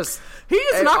was just... He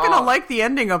is not going to like the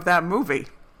ending of that movie.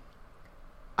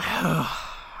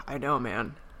 I know,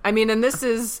 man. I mean, and this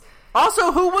is...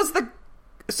 Also, who was the...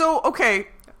 So, okay,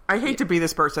 I hate to be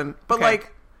this person, but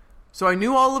like... So I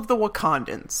knew all of the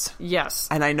Wakandans. Yes.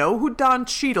 And I know who Don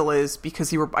Cheadle is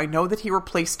because I know that he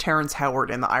replaced Terrence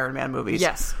Howard in the Iron Man movies.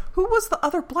 Yes. Who was the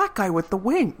other black guy with the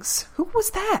wings? Who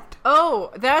was that?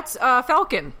 Oh, that's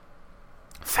Falcon.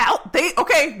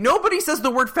 Okay, nobody says the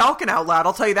word Falcon out loud,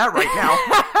 I'll tell you that right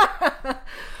now.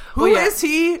 Who is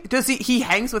he? Does he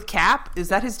hangs with Cap? Is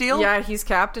that his deal? Yeah, he's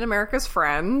Captain America's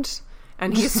friend.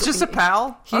 And he's just a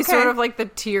pal? He's sort of like the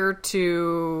tier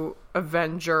 2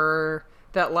 Avenger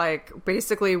that, like,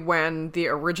 basically when the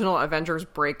original Avengers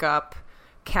break up,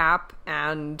 Cap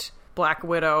and Black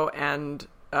Widow and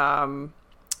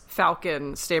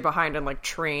Falcon stay behind and, like,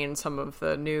 train some of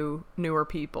the newer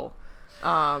people.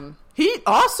 He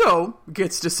also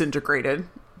gets disintegrated.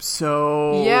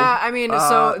 So yeah, I mean,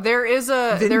 so there is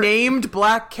named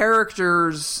black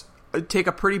characters take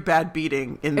a pretty bad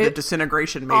beating in the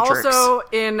disintegration matrix. Also,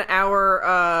 in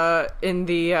our in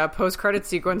the post-credit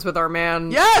sequence with our man,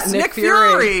 Nick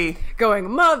Fury going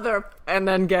Motherf and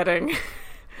then getting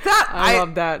that. I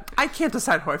love that. I can't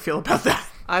decide how I feel about that.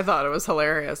 I thought it was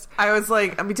hilarious. I was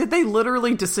like, I mean, did they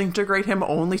literally disintegrate him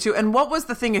only to? And what was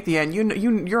the thing at the end? You're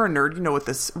a nerd. You know what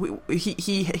this?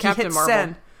 He Captain hit Marvel.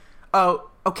 send. Oh,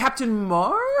 Captain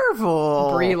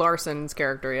Marvel. Brie Larson's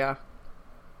character, yeah.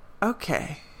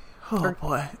 Okay. Oh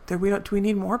boy, do we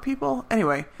need more people?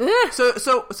 Anyway,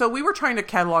 so we were trying to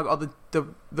catalog all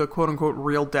the quote unquote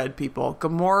real dead people.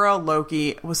 Gamora,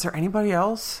 Loki. Was there anybody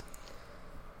else?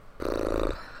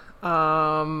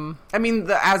 I mean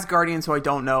the Asgardians, who I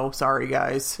don't know. Sorry,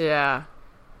 guys. Yeah.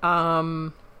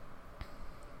 Hulk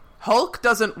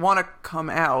doesn't want to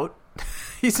come out.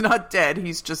 He's not dead.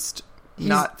 He's just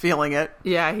not feeling it.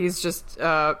 Yeah, he's just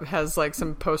has like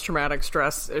some post-traumatic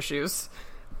stress issues.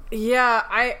 Yeah,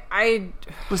 I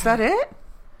was that it?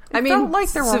 I mean, felt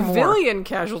like there were civilian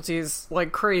casualties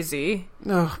like crazy.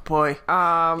 Oh boy.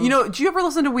 You know, do you ever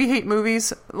listen to We Hate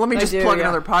Movies? Let me just plug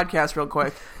another podcast real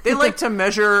quick. They like to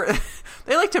measure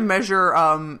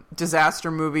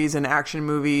disaster movies and action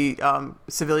movie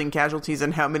civilian casualties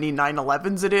and how many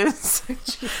 9/11s it is.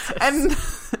 And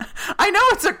I know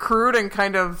it's a crude and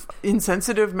kind of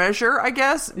insensitive measure, I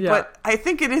guess, but I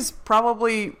think it is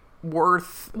probably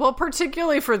worth, well,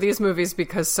 particularly for these movies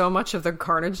because so much of the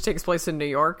carnage takes place in New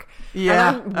York.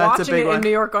 Yeah, and I'm watching it in New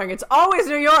York going, it's always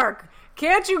New York.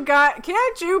 Can't you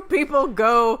people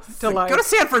go to go to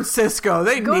San Francisco?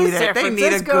 They need it. They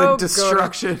need a good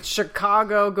destruction. Go to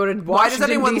Chicago, go to Washington, why does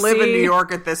anyone DC? live in New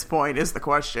York at this point is the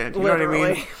question. You Literally. know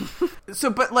what I mean? So,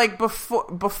 but like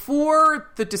before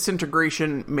the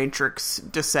disintegration matrix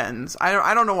descends,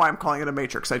 I don't know why I'm calling it a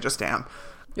matrix. I just am.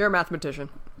 You're a mathematician.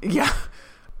 Yeah.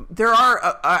 There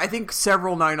are, I think,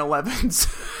 several 9/11s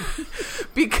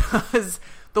because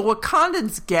the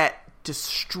Wakandans get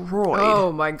destroyed.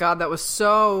 Oh my god, that was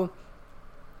so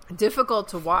difficult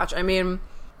to watch. I mean,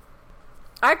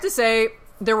 I have to say,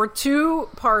 there were 2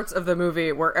 parts of the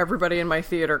movie where everybody in my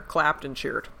theater clapped and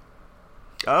cheered.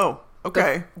 Oh,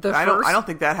 okay. I don't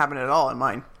think that happened at all in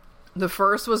mine. The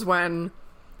first was when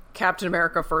Captain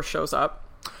America first shows up.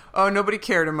 Oh, nobody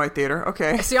cared in my theater.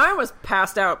 Okay. See, I was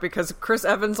passed out because Chris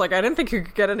Evans, like, I didn't think you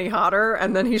could get any hotter,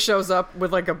 and then he shows up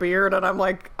with, like, a beard, and I'm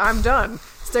like, I'm done.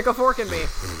 Stick a fork in me.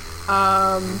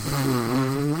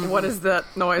 What is that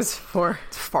noise for?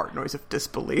 It's a fart noise of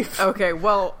disbelief. Okay,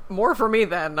 well, more for me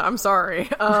then. I'm sorry.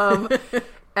 And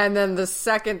then the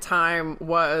second time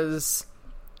was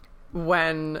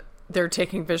when they're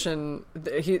taking Vision.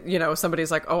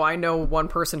 Somebody's like, "Oh, I know one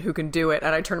person who can do it,"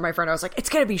 and I turned to my friend. I was like, "It's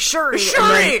gonna be Shuri."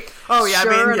 Shuri. Oh yeah.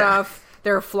 Sure enough,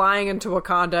 they're flying into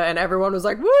Wakanda, and everyone was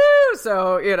like, "Woo!"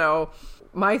 So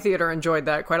my theater enjoyed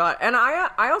that quite a lot, and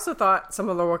I also thought some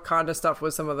of the Wakanda stuff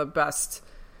was some of the best,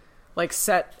 like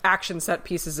action set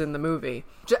pieces in the movie.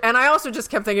 And I also just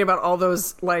kept thinking about all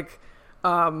those like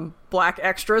black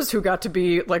extras who got to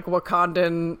be like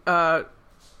Wakandan,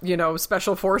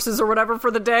 special forces or whatever for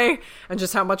the day, and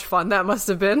just how much fun that must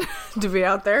have been to be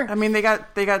out there. I mean, they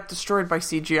got destroyed by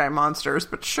CGI monsters,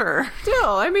 but sure.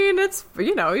 Still, I mean, it's,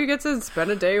 you get to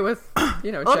spend a day with,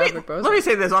 Chadwick Boseman. Let me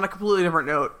say this on a completely different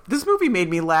note. This movie made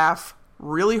me laugh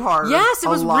really hard. Yes, it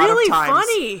was really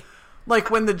funny.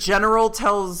 Like when the general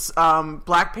tells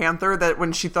Black Panther that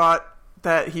when she thought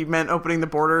that he meant opening the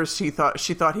borders, she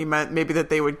thought he meant maybe that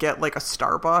they would get like a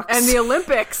Starbucks and the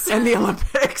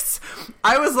Olympics.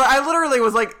 I literally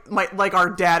was like our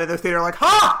dad in the theater, like,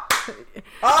 ha!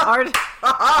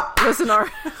 Listen,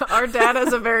 our dad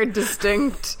has a very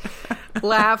distinct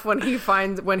laugh when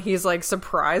he's like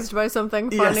surprised by something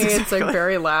funny. Yes, exactly. It's like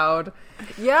very loud.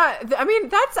 Yeah, I mean,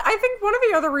 that's, I think, one of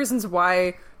the other reasons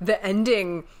why the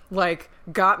ending like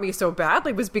got me so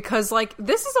badly was because like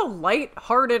this is a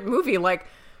light-hearted movie. Like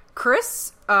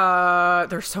Chris,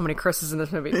 there's so many Chris's in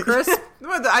this movie. Chris,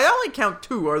 I only count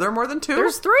 2. Are there more than 2?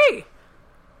 There's 3.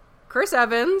 Chris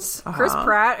Evans, Chris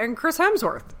Pratt, and Chris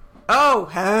Hemsworth. Oh,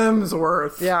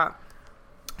 Hemsworth. Yeah.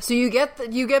 So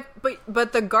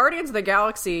but the Guardians of the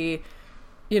Galaxy,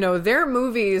 their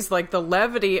movies, like the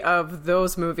levity of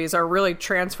those movies are really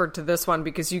transferred to this one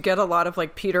because you get a lot of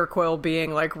like Peter Quill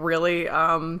being like really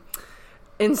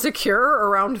insecure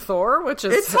around Thor, which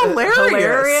is it's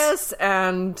hilarious.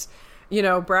 And,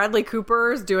 Bradley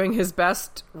Cooper's doing his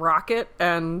best Rocket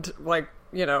and like,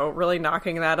 really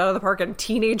knocking that out of the park. And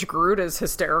Teenage Groot is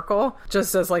hysterical,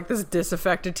 just as like this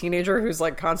disaffected teenager who's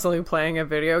like constantly playing a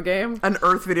video game. An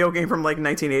Earth video game from like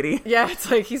 1980. Yeah,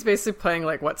 it's like he's basically playing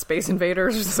like Space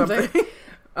Invaders or something.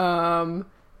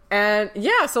 And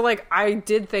yeah, so like I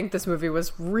did think this movie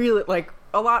was really like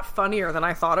a lot funnier than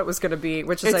I thought it was going to be,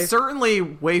 which is certainly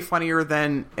way funnier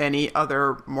than any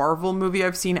other Marvel movie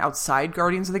I've seen outside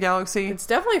Guardians of the Galaxy. It's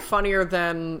definitely funnier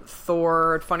than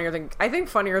Thor, funnier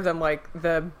than like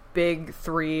the big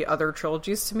 3 other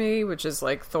trilogies to me, which is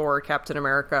like Thor, Captain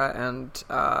America, and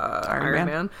Iron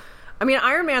Man. I mean,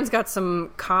 Iron Man's got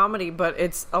some comedy, but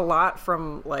it's a lot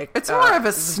from like it's more of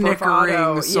a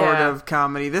snickering sort of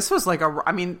comedy. This was like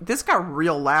this got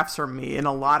real laughs from me in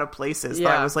a lot of places. Yeah.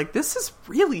 That I was like, this is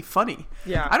really funny.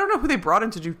 Yeah, I don't know who they brought in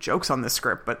to do jokes on this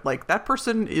script, but like that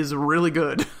person is really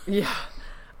good. Yeah.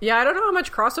 I don't know how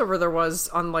much crossover there was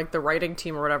on like the writing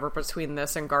team or whatever between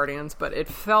this and Guardians, but it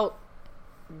felt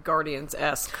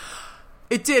Guardians-esque.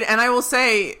 It did, and I will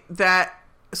say that.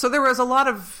 So there was a lot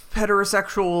of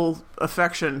heterosexual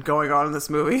affection going on in this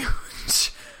movie,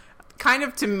 which kind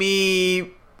of, to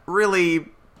me, really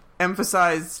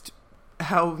emphasized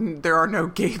how there are no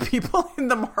gay people in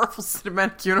the Marvel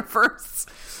Cinematic Universe.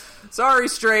 Sorry,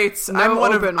 straights. I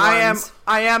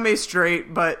am a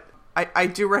straight, but I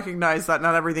do recognize that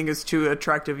not everything is to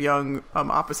attractive young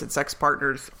opposite sex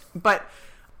partners. But,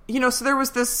 so there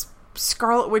was this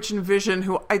Scarlet Witch and Vision,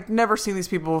 who I'd never seen these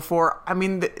people before. I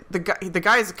mean, the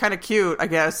guy is kind of cute, I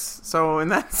guess. So in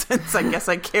that sense, I guess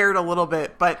I cared a little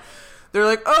bit. But they're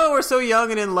like, oh, we're so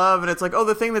young and in love, and it's like, oh,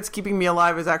 the thing that's keeping me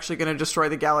alive is actually going to destroy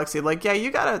the galaxy. Like, yeah,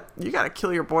 you gotta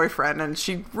kill your boyfriend, and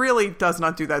she really does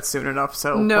not do that soon enough.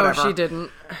 So no, whatever. She didn't.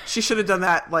 She should have done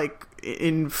that like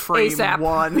in frame ASAP.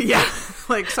 1. Yeah,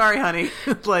 like sorry, honey,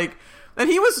 like. And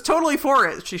he was totally for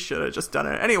it. She should have just done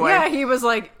it. Anyway. Yeah, he was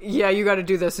like, yeah, you got to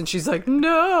do this. And she's like,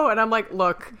 no. And I'm like,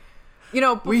 look,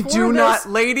 we do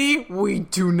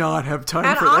not have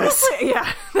time for honestly, this.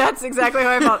 Yeah, that's exactly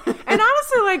how I felt. And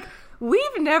honestly, like,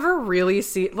 we've never really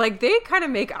seen, like, they kind of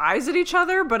make eyes at each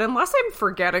other, but unless I'm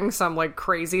forgetting some, like,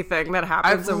 crazy thing that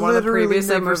happens in one of the previous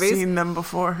movies. I've literally never seen them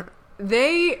before.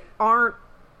 They aren't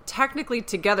technically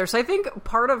together. So I think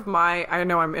part of I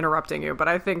know I'm interrupting you, but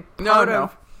I think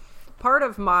part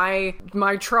of my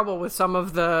trouble with some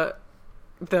of the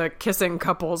kissing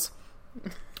couples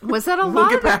was that we'll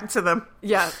get back to them.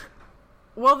 Yeah.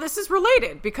 Well, this is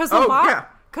related because a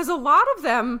lot of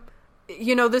them,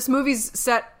 this movie's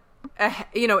set,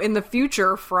 in the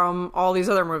future from all these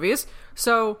other movies.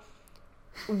 So,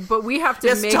 but we have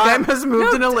to make time has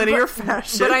moved in a linear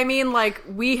fashion. But I mean, like,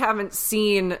 we haven't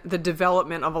seen the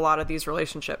development of a lot of these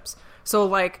relationships. So,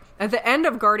 like, at the end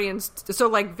of Guardians, so,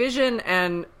 like, Vision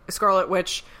and Scarlet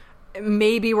Witch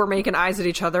maybe were making eyes at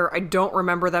each other. I don't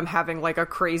remember them having, like, a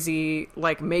crazy,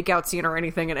 like, make-out scene or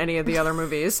anything in any of the other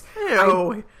movies.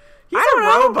 Ew. He's a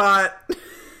robot.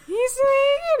 He's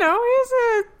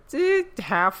a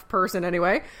half person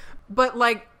anyway. But,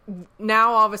 like,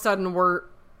 now all of a sudden we're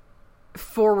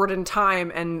forward in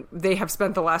time and they have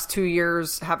spent the last 2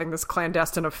 years having this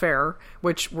clandestine affair,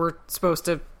 which we're supposed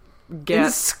to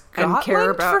get and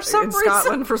care about in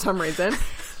Scotland for some reason.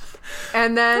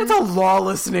 And then it's a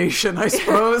lawless nation, I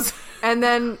suppose. And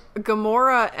then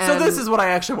Gamora and... So this is what I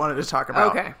actually wanted to talk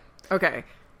about. Okay.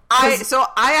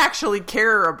 I actually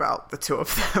care about the two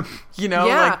of them, you know?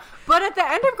 Yeah, like, but at the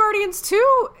end of Guardians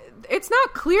 2, it's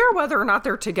not clear whether or not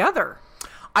they're together.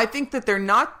 I think that they're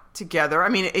not together. I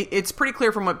mean, it's pretty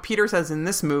clear from what Peter says in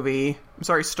this movie. I'm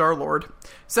sorry, Star-Lord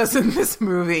says in this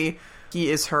movie, he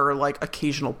is her, like,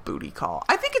 occasional booty call.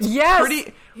 I think it's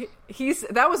pretty...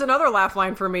 That was another laugh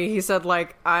line for me. He said,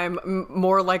 like, I'm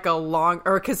more like a long...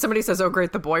 Or because somebody says, oh,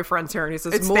 great, the boyfriend's here. And he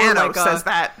says, it's more Thanos like a... says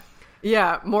that.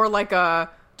 Yeah, more like a...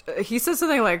 He says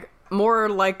something like, more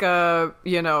like a,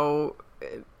 you know,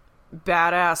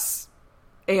 badass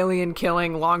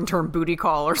alien-killing long-term booty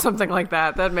call or something like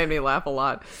that. That made me laugh a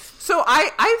lot. So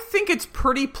I think it's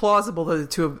pretty plausible that the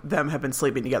two of them have been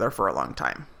sleeping together for a long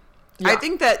time. Yeah. I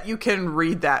think that you can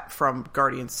read that from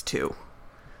Guardians 2.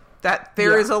 That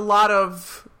there is a lot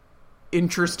of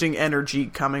interesting energy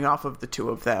coming off of the two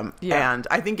of them. Yeah. And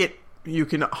I think you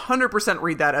can 100%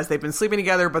 read that as they've been sleeping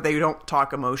together, but they don't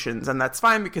talk emotions. And that's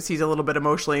fine because he's a little bit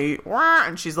emotionally wah,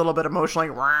 and she's a little bit emotionally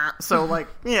wah. So, like,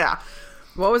 yeah.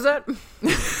 What was that?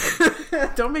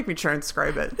 Don't make me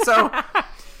transcribe it. So,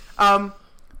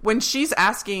 when she's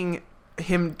asking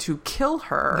him to kill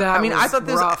her, I thought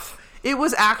this... rough. It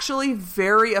was actually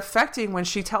very affecting when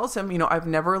she tells him, you know, I've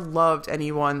never loved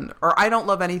anyone, or I don't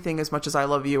love anything as much as I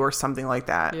love you, or something like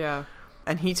that. Yeah.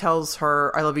 And he tells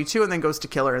her, I love you too, and then goes to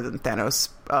kill her, and then Thanos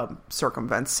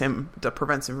circumvents him,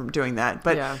 prevents him from doing that.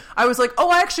 But I was like, oh,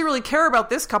 I actually really care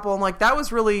about this couple. I'm like, that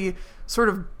was really sort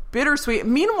of bittersweet.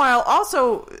 Meanwhile,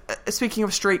 also, speaking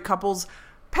of straight couples,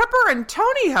 Pepper and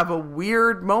Tony have a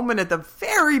weird moment at the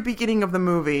very beginning of the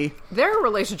movie. Their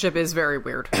relationship is very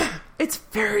weird. It's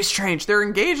very strange. They're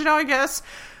engaged now, I guess.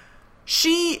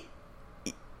 The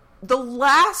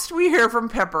last we hear from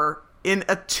Pepper in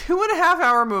a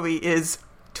 2.5-hour movie is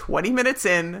 20 minutes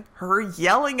in, her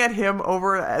yelling at him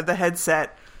over the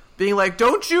headset, being like,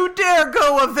 don't you dare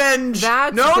go avenge!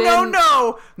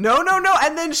 No.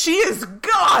 And then she is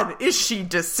gone! Is she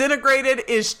disintegrated?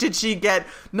 Did she get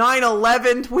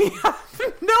 9/11? We have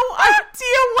no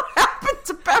idea what happened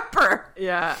to Pepper!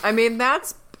 Yeah, I mean,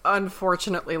 that's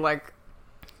unfortunately, like,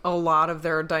 a lot of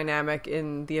their dynamic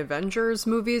in the Avengers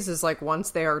movies is, like, once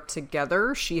they are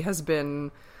together, she has been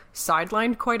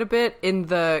sidelined quite a bit. In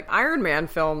the Iron Man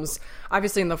films,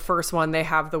 obviously in the first one, they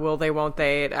have the will they, won't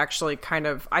they. It actually kind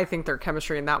of, I think their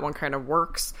chemistry in that one kind of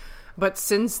works. But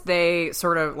since they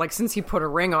sort of, like, since he put a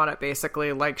ring on it,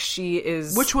 basically, like, she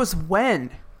is... Which was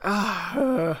when?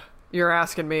 You're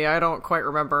asking me. I don't quite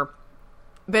remember.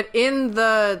 But in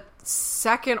the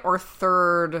second or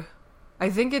third... I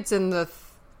think it's in the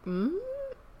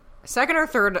second or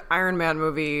third Iron Man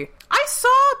movie. I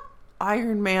saw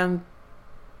Iron Man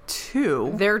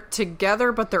 2. They're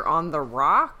together, but they're on the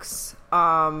rocks.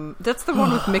 That's the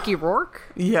one with Mickey Rourke.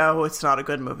 Yeah, well, it's not a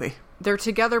good movie. They're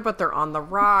together, but they're on the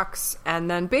rocks. And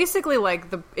then basically, like,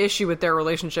 the issue with their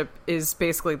relationship is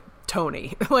basically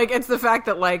Tony. Like, it's the fact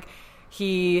that, like,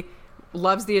 he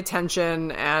loves the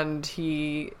attention and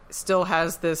he still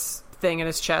has this thing in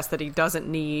his chest that he doesn't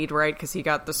need, right? Because he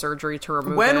got the surgery to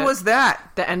remove it. When was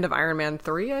that? The end of Iron Man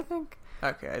 3, I think.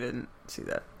 Okay, I didn't see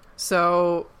that.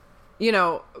 So, you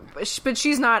know, but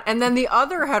she's not. And then the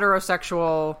other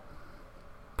heterosexual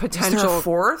potential... Is there a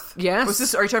fourth?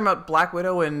 Yes. Are you talking about Black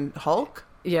Widow and Hulk?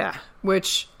 Yeah,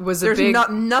 which was a big...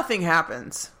 nothing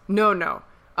happens. No.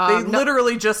 They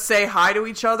literally just say hi to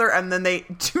each other and then they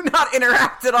do not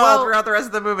interact at all throughout the rest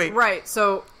of the movie. Right,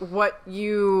 so what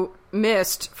you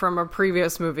missed from a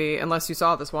previous movie, unless you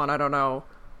saw this one, I don't know,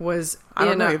 was... I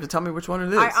don't know, you have to tell me which one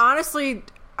it is.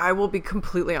 I will be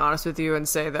completely honest with you and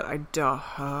say that I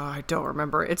don't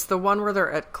remember. It's the one where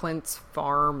they're at Clint's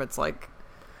farm. It's like...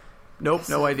 Nope,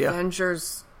 no idea.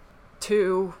 Avengers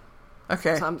 2.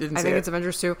 Okay, I think it's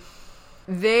Avengers 2.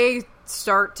 They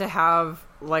start to have,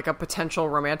 like, a potential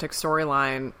romantic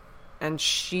storyline, and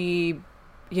she,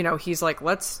 you know, he's like,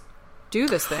 let's do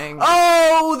this thing.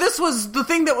 Oh, this was the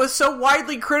thing that was so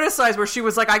widely criticized, where she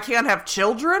was like, I can't have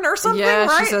children or something,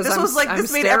 right? She says,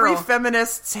 this made sterile. every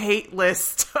feminist's hate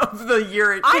list of the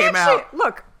year it came out.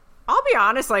 Look, I'll be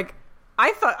honest, like,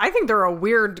 I think they're a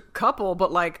weird couple,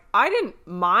 but, like, I didn't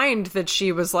mind that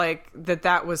she was like,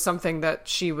 that was something that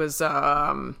she was,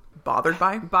 bothered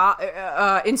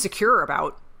by? Insecure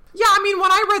about. Yeah, I mean,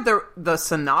 when I read the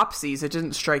synopses, it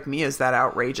didn't strike me as that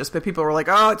outrageous, but people were like,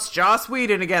 oh, it's Joss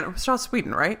Whedon again. It was Joss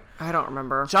Whedon, right? I don't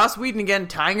remember. Joss Whedon again,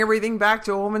 tying everything back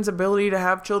to a woman's ability to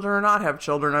have children or not have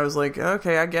children. I was like,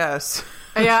 okay, I guess.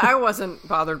 Yeah, I wasn't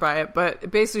bothered by it,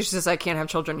 but basically she says, I can't have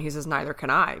children. He says, neither can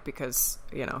I, because,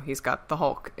 you know, he's got the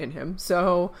Hulk in him.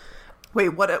 So, Wait,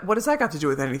 what does that got to do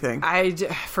with anything?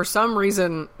 For some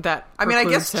reason that I mean, I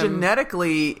guess precludes him.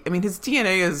 genetically, I mean, his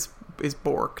DNA is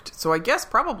borked, so I guess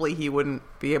probably he wouldn't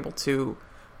be able to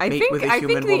mate with a human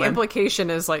think the woman. implication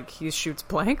is like he shoots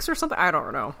blanks or something. I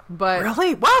don't know, but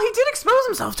Really? Well, he did expose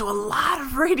himself to a lot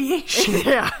of radiation.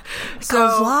 yeah, A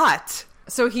lot.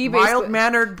 so he basically,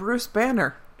 Mild-mannered Bruce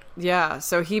Banner. yeah,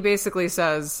 so he basically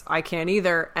says I can't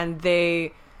either, and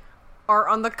they are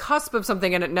on the cusp of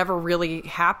something, and it never really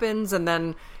happens, and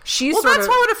then she's Well, sort that's of,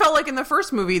 what it felt like in the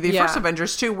first movie, the Yeah. first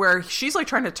Avengers too, where she's like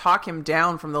trying to talk him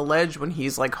down from the ledge when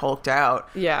he's like hulked out.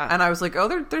 Yeah. And I was like, oh,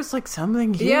 there's like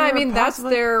something here. yeah, I mean that's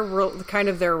possibly. their kind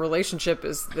of their relationship,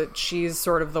 is that she's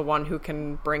sort of the one who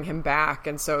can bring him back,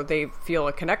 and so they feel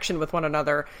a connection with one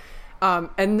another.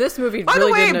 And this movie By really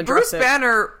the way, didn't address Bruce it.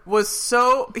 Banner was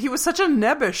such a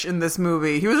nebbish in this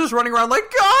movie. He was just running around like,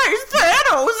 guys,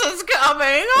 Thanos is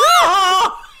coming.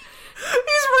 Oh!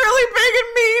 He's really big and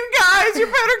mean, guys. You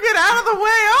better get out of the way.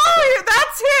 Oh,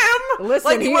 that's him.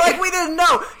 Listen, like we didn't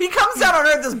know. He comes down on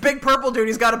Earth, this big purple dude.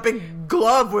 He's got a big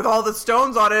glove with all the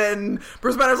stones on it, and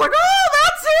Bruce Banner's like, oh,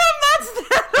 that's him. That's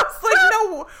Thanos. Like,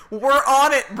 no, we're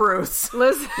on it, Bruce.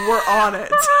 Listen. We're on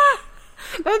it.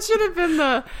 That should have been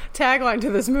the tagline to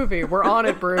this movie. We're on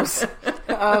it, Bruce.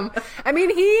 I mean,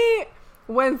 he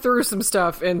went through some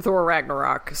stuff in Thor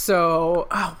Ragnarok, so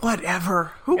Oh,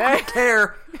 whatever. Who could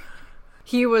care?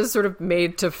 he was sort of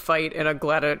made to fight in a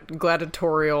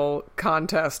gladiatorial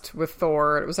contest with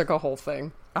Thor. It was like a whole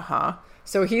thing. Uh-huh.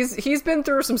 So he's been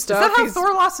through some Is stuff. that how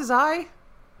Thor lost his eye?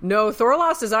 No, Thor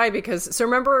lost his eye because... So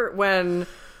remember when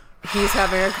he's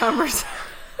having a conversation...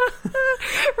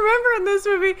 Remember in this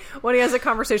movie when he has a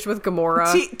conversation with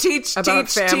Gamora Teach, about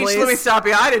families? let me stop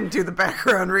you. I didn't do the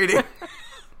background reading.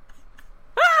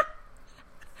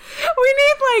 We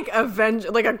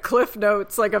need like a Cliff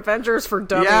Notes, like Avengers for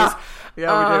Dummies.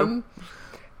 Yeah, we do.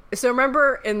 So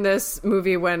remember in this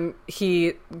movie when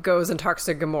he goes and talks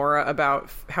to Gamora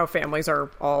about how families are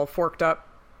all forked up?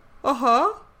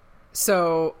 Uh-huh.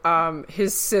 So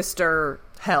his sister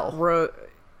Hell.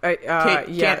 Kate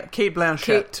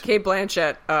Blanchett. Kate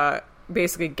Blanchett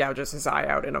basically gouges his eye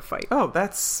out in a fight. Oh,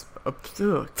 that's...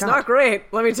 It's not great,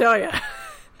 let me tell you.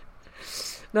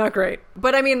 Not great.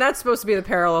 But I mean, that's supposed to be the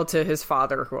parallel to his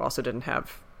father, who also didn't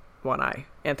have one eye,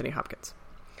 Anthony Hopkins.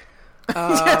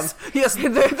 Yes,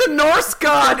 the Norse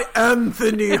god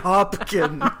Anthony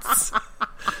Hopkins.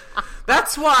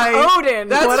 That's why... Odin,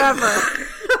 whatever.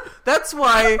 That's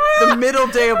why the middle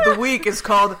day of the week is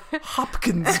called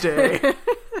Hopkins Day.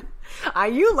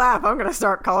 You laugh, I'm going to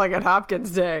start calling it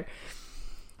Hopkins Day.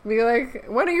 Be like,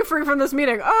 when are you free from this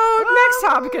meeting? Oh,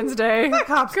 next Hopkins Day. Next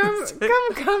Hopkins Day.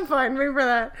 Come find me for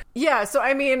that. Yeah, so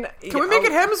I mean... Can we make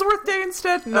it Hemsworth Day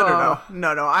instead? No.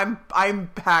 I'm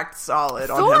packed solid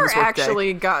on Thor Hemsworth Day.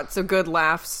 actually got some good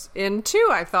laughs in too,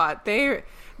 I thought.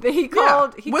 He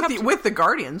called... With the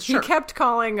Guardians, sure. He kept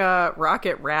calling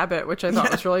Rocket Rabbit, which I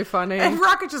thought was really funny. And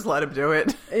Rocket just let him do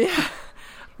it.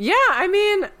 Yeah, I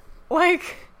mean,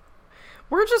 like...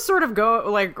 We're just sort of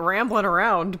rambling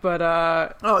around, but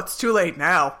Oh, it's too late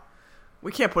now.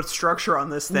 We can't put structure on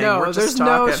this thing. No, We're just there's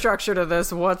talking. no structure to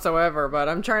this whatsoever. But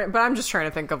I'm just trying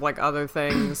to think of like other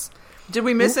things. Did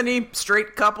we miss any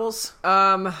straight couples?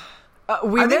 I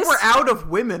think we're out of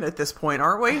women at this point,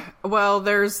 aren't we? Well,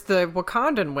 there's the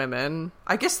Wakandan women.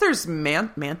 I guess there's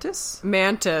Mantis.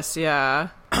 Mantis,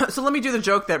 yeah. So let me do the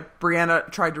joke that Brianna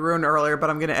tried to ruin earlier, but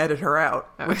I'm going to edit her out,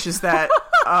 which is that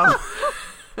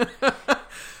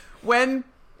when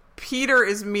Peter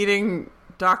is meeting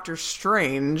Doctor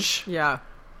Strange, yeah,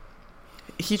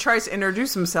 he tries to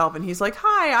introduce himself, and he's like,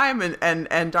 "Hi, I'm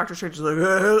and Doctor Strange is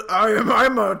like,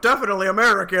 I'm definitely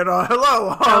American.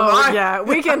 Hello, yeah,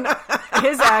 we can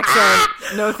his accent.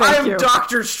 No, thank you. I'm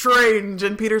Doctor Strange."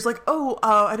 And Peter's like,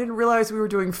 I didn't realize we were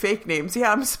doing fake names.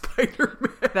 Yeah, I'm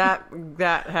Spider-Man.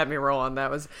 That had me rolling.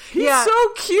 That was he's so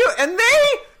cute, and they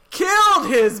killed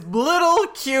his little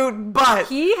cute butt.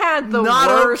 He had the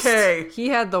worst. Okay. He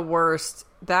had the worst.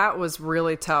 That was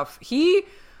really tough.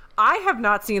 I have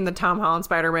not seen the Tom Holland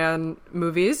Spider-Man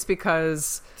movies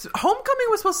because Homecoming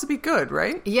was supposed to be good,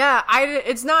 right? Yeah, I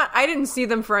didn't see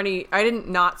them for any. I did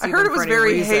not see. I heard them it was for any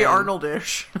very reason. Hey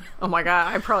Arnold-ish. Oh my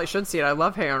god, I probably should see it. I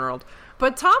love Hey Arnold.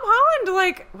 But Tom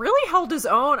Holland, really held his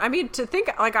own. I mean, to think,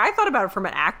 I thought about it from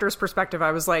an actor's perspective.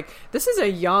 I was like, this is a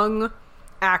young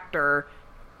actor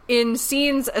in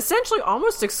scenes essentially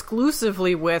almost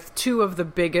exclusively with two of the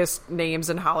biggest names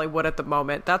in Hollywood at the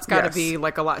moment. That's got to be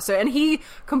a lot. So, and he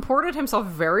comported himself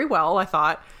very well, I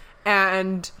thought.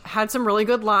 and had some really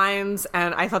good lines,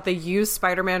 and I thought they used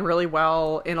Spider-Man really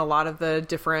well in a lot of the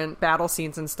different battle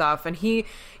scenes and stuff. And he,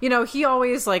 you know, he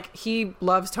always, like, he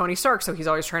loves Tony Stark, so he's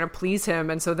always trying to please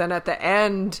him. And so then at the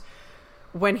end,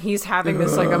 when he's having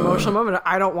this, like, emotional moment,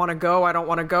 I don't want to go,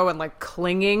 and, like,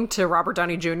 clinging to Robert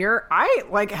Downey Jr., I,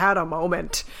 like, had a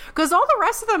moment. Because all the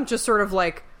rest of them just sort of,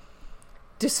 like,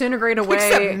 disintegrate away.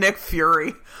 Except Nick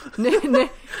Fury.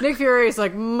 Nick Fury is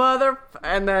like, mother,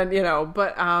 and then, you know,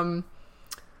 but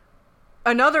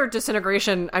another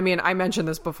disintegration, I mean, I mentioned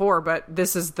this before, but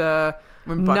this is the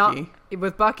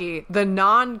with Bucky, the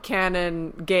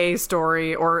non-canon gay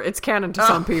story, or it's canon to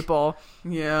some people.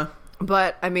 Yeah.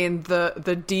 But I mean,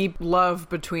 the deep love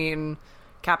between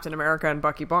Captain America and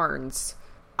Bucky Barnes,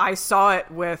 I saw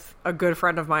it with a good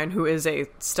friend of mine who is a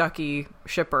Stucky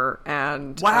shipper,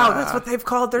 and wow, that's what they've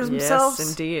called themselves? Yes,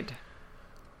 indeed.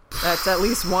 That's at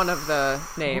least one of the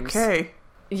names. Okay.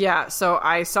 Yeah, so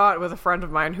I saw it with a friend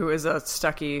of mine who is a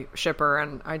Stucky shipper,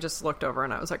 and I just looked over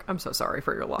and I was like, I'm so sorry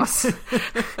for your loss.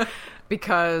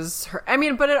 Because,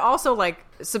 but it also, like,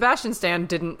 Sebastian Stan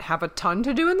didn't have a ton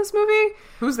to do in this movie.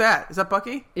 Who's that? Is that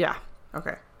Bucky? Yeah.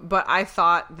 Okay. But I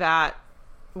thought that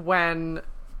when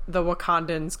the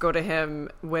Wakandans go to him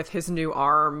with his new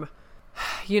arm,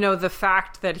 you know, the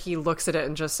fact that he looks at it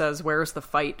and just says, "Where's the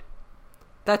fight?"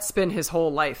 That's been his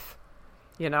whole life,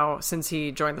 you know, since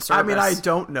he joined the service. I mean, I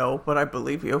don't know, but I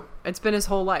believe you. It's been his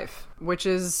whole life, which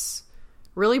is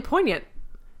really poignant.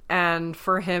 And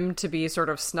for him to be sort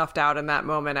of snuffed out in that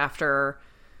moment after,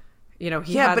 you know,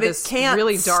 he had this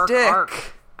really dark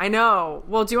arc. I know.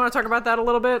 Well, do you want to talk about that a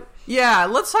little bit? Yeah,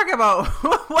 let's talk about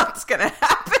what's going to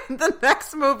happen in the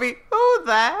next movie. Who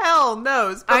the hell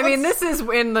knows? But I mean, this is,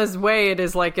 in this way, it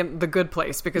is like in The Good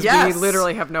Place, because we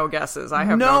literally have no guesses. I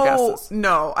have no guesses.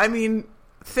 No, I mean,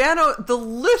 Thanos,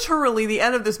 literally the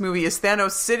end of this movie is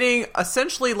Thanos sitting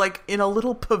essentially like in a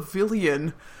little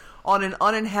pavilion on an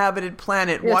uninhabited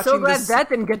planet watching so glad that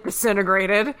didn't get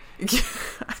disintegrated.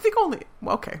 I think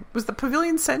okay. Was the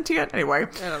pavilion sentient? Anyway.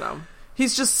 I don't know.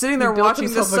 He's just sitting there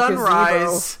watching the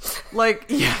sunrise. Like,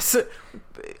 yes,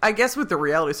 I guess with the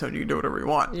reality zone, you can do whatever you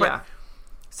want. But yeah.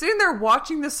 Sitting there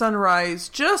watching the sunrise,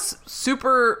 just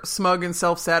super smug and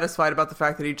self-satisfied about the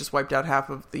fact that he just wiped out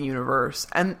half of the universe.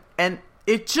 And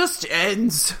it just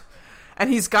ends.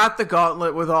 And he's got the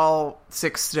gauntlet with all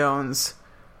 6 stones.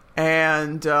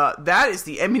 And that is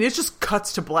it just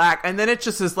cuts to black. And then it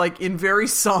just is like in very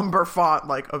somber font,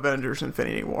 like Avengers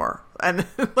Infinity War. And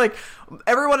like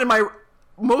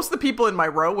most of the people in my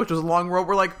row, which was a long row,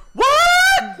 were like,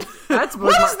 what? What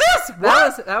is this?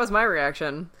 That was my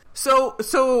reaction. So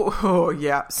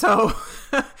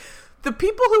the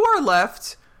people who are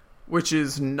left, which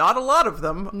is not a lot of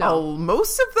them,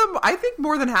 most of them, I think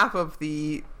more than half of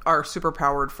our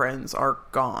superpowered friends are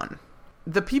gone.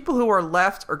 The people who are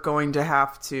left are going to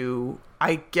have to,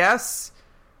 I guess,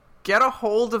 get a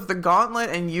hold of the gauntlet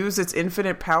and use its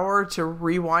infinite power to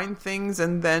rewind things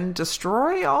and then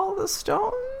destroy all the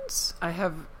stones? I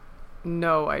have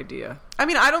no idea. I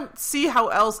mean, I don't see how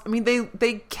else. I mean,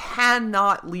 they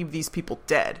cannot leave these people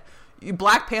dead.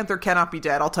 Black Panther cannot be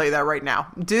dead, I'll tell you that right now.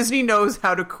 Disney knows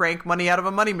how to crank money out of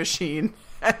a money machine.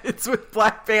 And it's with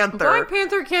Black Panther. Black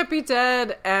Panther can't be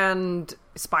dead, and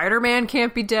Spider-Man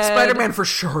can't be dead. Spider-Man for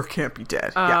sure can't be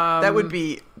dead. Yeah, that would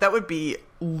be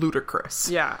ludicrous.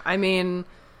 Yeah, I mean,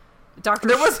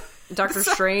 Doctor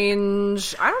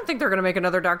Strange. I don't think they're going to make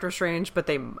another Doctor Strange, but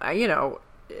they, you know,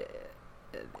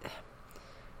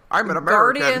 I'm an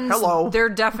American. Guardians, hello. They're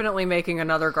definitely making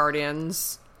another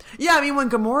Guardians. Yeah, I mean, when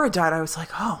Gamora died, I was like,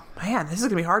 oh, man, this is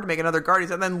going to be hard to make another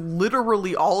Guardians. And then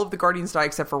literally all of the Guardians die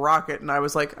except for Rocket. And I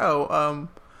was like, well,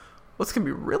 it's going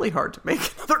to be really hard to make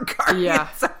another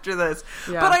Guardians after this.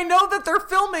 Yeah. But I know that they're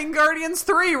filming Guardians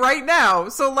 3 right now.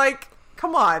 So, like,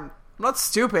 come on. I'm not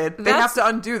stupid. They have to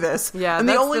undo this. Yeah, and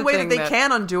the only way that they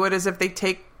can undo it is if they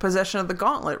take possession of the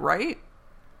gauntlet, right?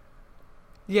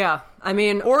 Yeah, I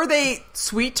mean... Or they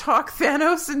sweet talk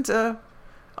Thanos into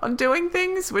undoing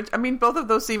things, which, I mean, both of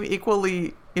those seem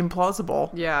equally implausible.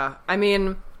 Yeah, I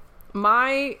mean,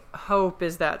 my hope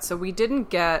is that, so we didn't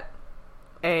get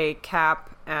a Cap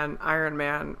and Iron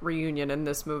Man reunion in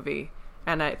this movie,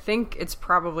 and I think it's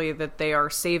probably that they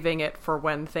are saving it for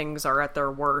when things are at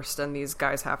their worst and these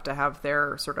guys have to have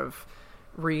their sort of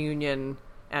reunion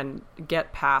and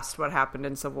get past what happened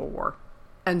in Civil War.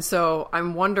 And so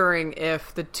I'm wondering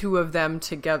if the two of them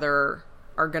together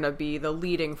are going to be the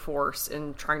leading force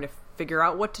in trying to figure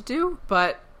out what to do.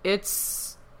 But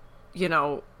it's, you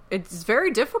know, it's very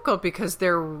difficult because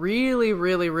they're really,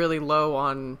 really, really low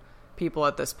on people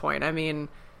at this point. I mean,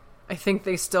 I think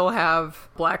they still have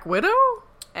Black Widow.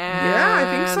 Yeah, I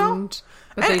think so.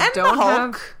 But they and don't the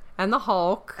Hulk. have... And the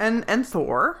Hulk. And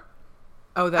Thor.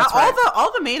 Oh, that's right.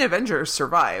 All the main Avengers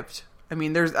survived. I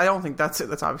mean, I don't think that's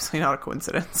obviously not a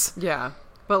coincidence. Yeah.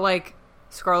 But, like,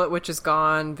 Scarlet Witch is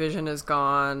gone. Vision is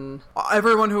gone.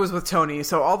 Everyone who was with Tony.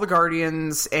 So all the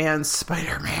Guardians and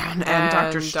Spider-Man and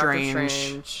Doctor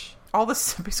Strange.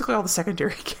 Basically all the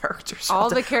secondary characters.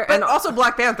 And also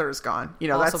Black Panther is gone. You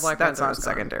know, that's not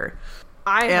secondary.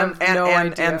 I have no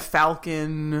idea. And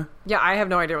Falcon. Yeah, I have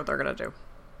no idea what they're going to do.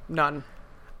 None.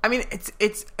 I mean,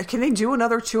 it's. Can they do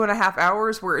another 2.5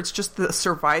 hours where it's just the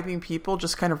surviving people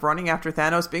just kind of running after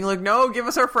Thanos, being like, "No, give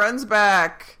us our friends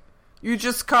back. You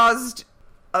just caused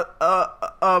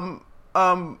 100,000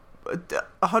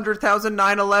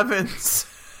 9/11s."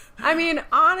 I mean,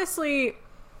 honestly,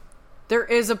 there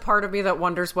is a part of me that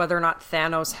wonders whether or not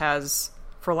Thanos has,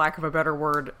 for lack of a better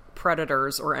word,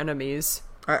 predators or enemies.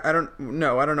 I don't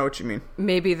know. I don't know what you mean.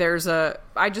 Maybe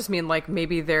I just mean, like,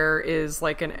 maybe there is,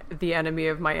 like, the enemy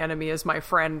of my enemy is my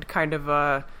friend kind of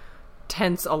a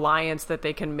tense alliance that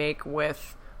they can make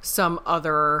with some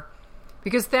other...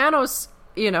 Because Thanos,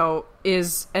 you know,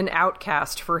 is an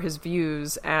outcast for his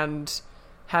views and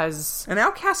has... An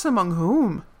outcast among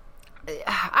whom?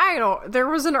 I don't... There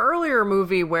was an earlier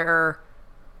movie where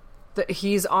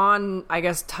he's on, I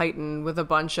guess, Titan with a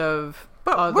bunch of...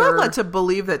 But we're led to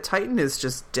believe that Titan is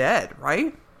just dead,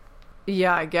 right?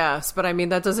 Yeah, I guess. But I mean,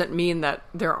 that doesn't mean that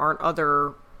there aren't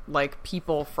other, like,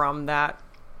 people from that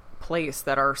place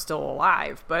that are still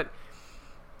alive. But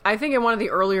I think in one of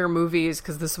the earlier movies,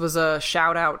 because this was a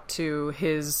shout out to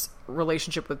his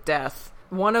relationship with death,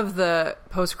 one of the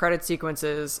post-credit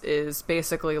sequences is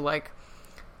basically like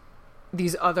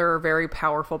these other very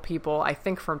powerful people, I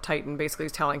think from Titan, basically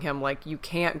telling him, like, you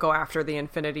can't go after the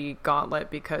Infinity Gauntlet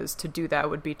because to do that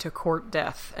would be to court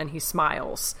death, and he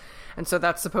smiles. And so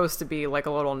that's supposed to be like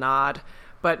a little nod,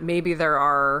 but maybe there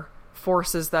are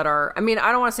forces that are... I mean,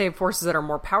 I don't want to say forces that are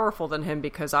more powerful than him,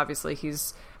 because obviously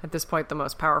he's, at this point, the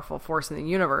most powerful force in the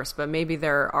universe, but maybe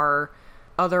there are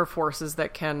other forces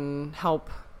that can help,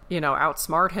 you know,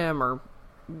 outsmart him or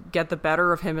get the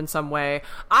better of him in some way.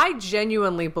 I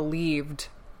genuinely believed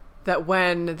that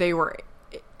when they were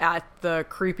at the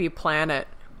creepy planet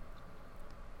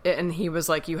and he was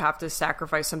like, you have to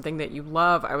sacrifice something that you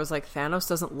love, I was like, Thanos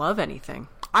doesn't love anything.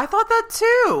 I thought that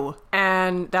too.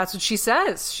 And that's what she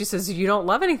says. She says, you don't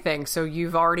love anything, so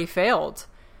you've already failed.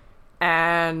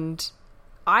 And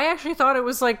I actually thought it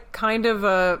was like kind of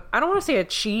a, I don't want to say a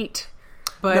cheat,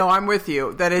 but no, I'm with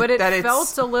you. But it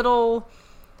felt a little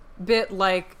bit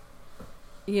like,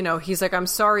 you know, he's like, I'm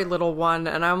sorry, little one.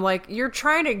 And I'm like, you're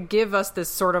trying to give us this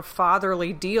sort of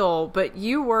fatherly deal, but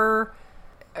you were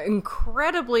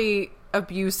incredibly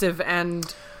abusive,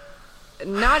 and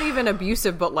not even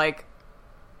abusive, but like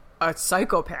a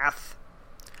psychopath.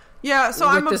 Yeah, so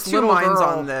I'm of two minds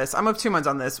on this.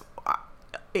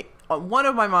 One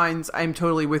of my minds, I'm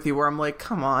totally with you, where I'm like,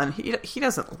 come on, he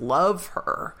doesn't love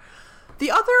her. The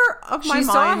other of my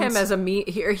minds... saw him as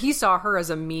he saw her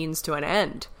as a means to an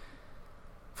end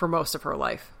for most of her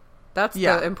life. That's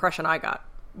the impression I got.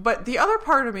 But the other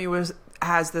part of me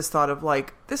has this thought of,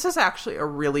 like, this is actually a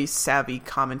really savvy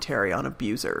commentary on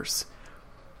abusers.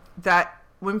 That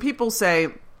when people say...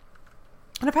 And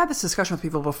I've had this discussion with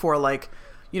people before, like,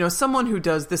 you know, someone who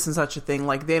does this and such a thing,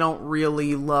 like, they don't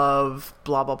really love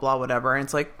blah, blah, blah, whatever. And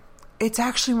it's like, it's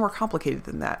actually more complicated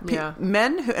than that. Yeah.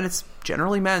 Men, and it's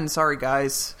generally men, sorry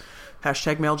guys,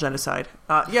 # male genocide.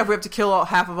 If we have to kill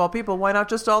half of all people, why not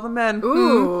just all the men?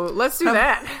 Ooh, let's do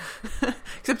that.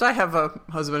 Except I have a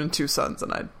husband and 2 sons,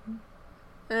 and I'd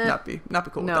not be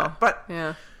cool with that. But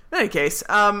yeah. In any case,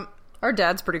 our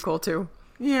dad's pretty cool too.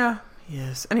 Yeah, he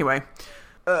is. Anyway,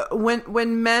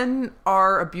 when men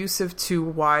are abusive to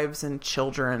wives and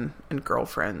children and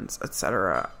girlfriends,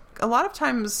 etc., a lot of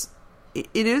times it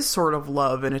is sort of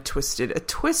love in a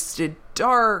twisted,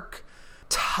 dark,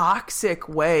 toxic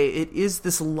way. It is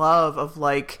this love of,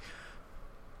 like,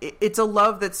 it's a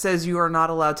love that says you are not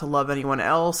allowed to love anyone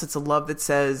else. It's a love that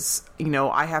says, you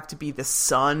know, I have to be the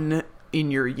sun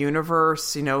in your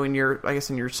universe, you know, in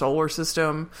your solar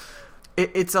system.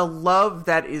 It's a love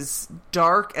that is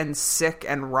dark and sick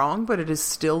and wrong, but it is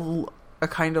still a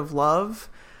kind of love.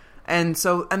 And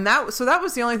that was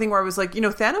the only thing where I was like, you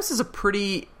know, Thanos is a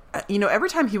pretty, you know, every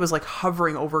time he was like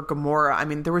hovering over Gamora, I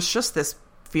mean, there was just this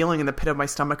feeling in the pit of my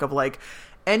stomach of, like,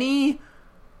 any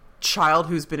child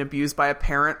who's been abused by a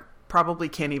parent probably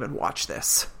can't even watch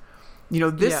this. You know,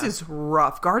 this is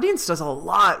rough. Guardians does a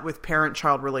lot with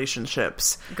parent-child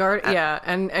relationships.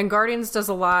 And Guardians does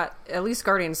a lot, at least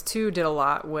Guardians 2 did a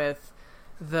lot with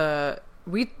the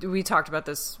we talked about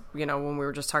this, when we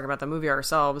were just talking about the movie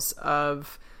ourselves,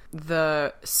 of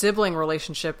the sibling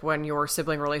relationship when your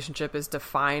sibling relationship is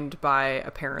defined by a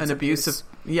parent's abuse.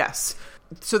 Yes.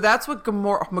 So that's what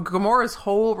Gamora's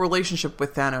whole relationship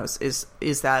with Thanos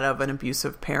is that of an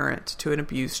abusive parent to an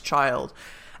abused child.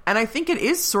 And I think it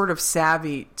is sort of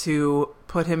savvy to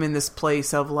put him in this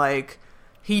place of like,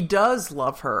 he does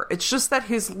love her. It's just that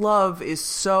his love is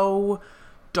so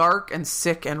dark and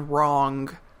sick and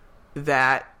wrong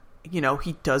that, he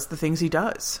does the things he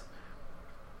does.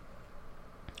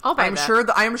 I'm sure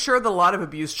that a lot of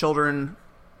abused children,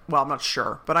 well, I'm not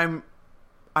sure, but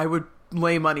I would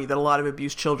lay money that a lot of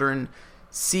abused children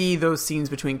see those scenes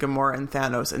between Gamora and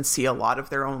Thanos and see a lot of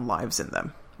their own lives in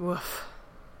them. Woof.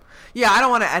 Yeah, I don't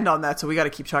want to end on that, so we got to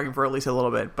keep talking for at least a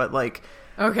little bit, but like,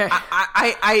 okay.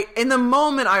 I in the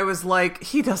moment I was like,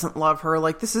 he doesn't love her.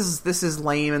 Like, this is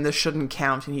lame and this shouldn't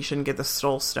count and he shouldn't get the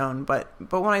Soul Stone. But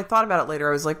when I thought about it later,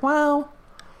 I was like, well,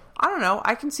 I don't know.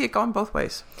 I can see it going both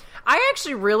ways. I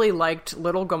actually really liked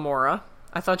little Gamora.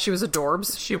 I thought she was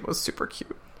adorbs. She was super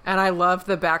cute. And I loved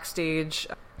the backstage,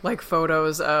 like,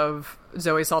 photos of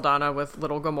Zoe Saldana with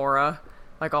little Gamora.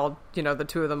 Like, all, the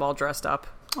two of them all dressed up.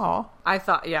 Aw. I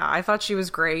thought she was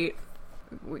great.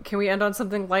 Can we end on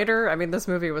something lighter? I mean, this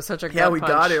movie was such a gut punch.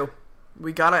 got to.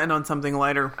 We got to end on something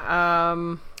lighter.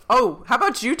 Oh, how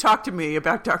about you talk to me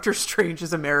about Doctor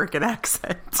Strange's American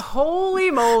accent? Holy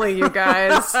moly, you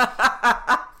guys.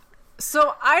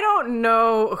 So I don't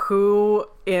know who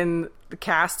in the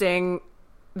casting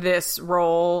this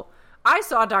role. I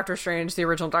saw Doctor Strange, the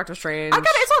original Doctor Strange.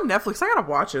 It's on Netflix. I gotta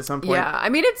watch it at some point. Yeah, I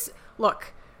mean,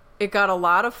 it got a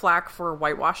lot of flack for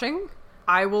whitewashing.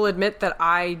 I will admit that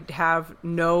I have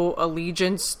no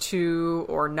allegiance to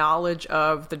or knowledge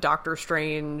of the Doctor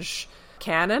Strange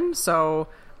canon, so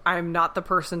I'm not the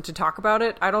person to talk about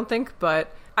it, I don't think,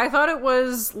 but I thought it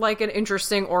was like an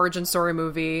interesting origin story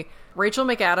movie. Rachel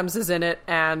McAdams is in it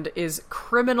and is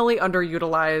criminally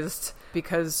underutilized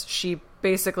because she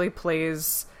basically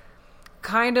plays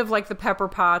kind of like the Pepper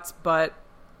Potts, but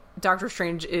Doctor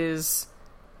Strange is...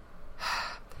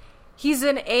 He's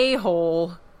an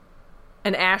a-hole,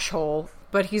 an ashhole,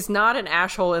 but he's not an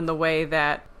ashhole in the way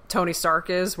that Tony Stark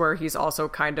is, where he's also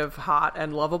kind of hot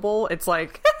and lovable. It's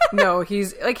like, no,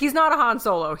 he's not a Han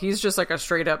Solo. He's just like a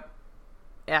straight up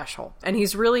ashhole. And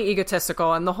he's really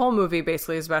egotistical, and the whole movie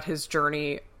basically is about his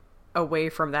journey away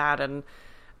from that and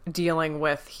dealing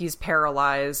with, he's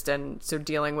paralyzed, and so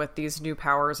dealing with these new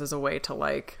powers as a way to,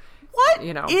 like, what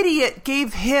idiot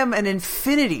gave him an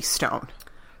Infinity Stone?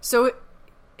 So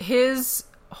his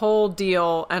whole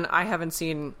deal, and I haven't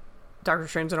seen Doctor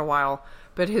Strange in a while,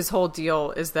 but his whole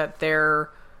deal is that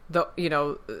they're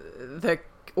the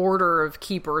order of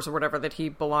keepers or whatever that he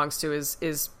belongs to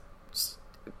is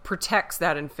protects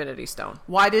that Infinity Stone.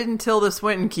 Why didn't Tilda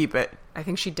Swinton keep it? I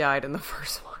think she died in the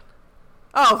first one.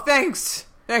 Oh, thanks.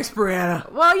 Thanks,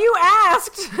 Brianna. Well, you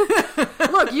asked.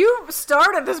 Look, you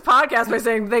started this podcast by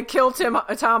saying they killed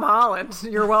Tom Holland.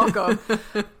 You're welcome.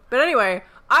 But anyway,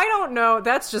 I don't know.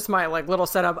 That's just my little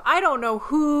setup. I don't know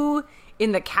who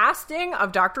in the casting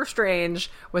of Doctor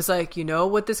Strange was like, you know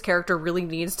what this character really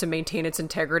needs to maintain its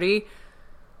integrity?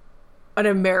 An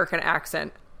American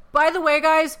accent. By the way,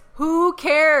 guys, who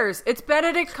cares? It's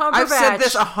Benedict Cumberbatch. I've said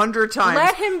this 100 times.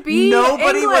 Let him be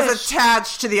Nobody English. was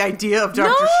attached to the idea of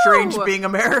Doctor Strange being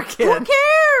American. Who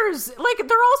cares? They're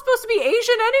all supposed to be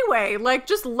Asian anyway.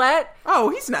 Just let... Oh,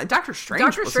 he's not. Doctor Strange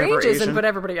Doctor was Strange never isn't, Asian. but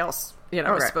everybody else,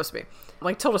 was supposed to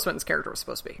be. Tilda Swinton's character was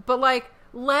supposed to be. But,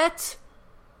 let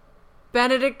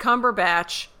Benedict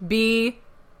Cumberbatch be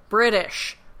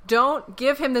British. Don't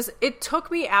give him this. It took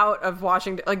me out of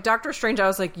watching, Doctor Strange. I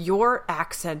was like, your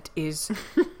accent is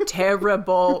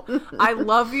terrible. I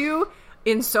love you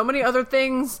in so many other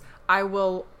things. I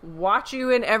will watch you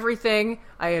in everything.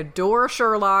 I adore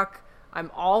Sherlock.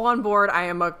 I'm all on board. I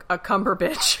am a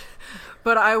Cumberbitch.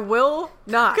 But I will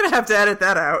not. I'm going to have to edit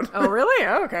that out. Oh, really?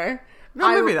 Oh, okay. No,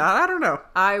 maybe not. I don't know.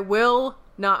 I will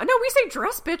not. No, we say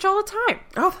dress bitch all the time.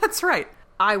 Oh, that's right.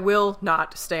 I will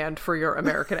not stand for your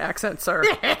American accent, sir.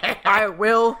 I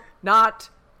will not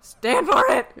stand for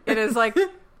it. It is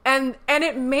and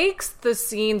it makes the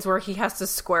scenes where he has to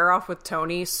square off with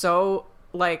Tony so,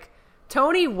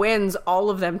 Tony wins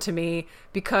all of them to me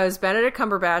because Benedict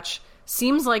Cumberbatch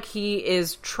seems like he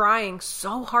is trying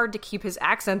so hard to keep his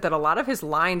accent that a lot of his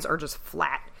lines are just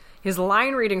flat. His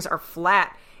line readings are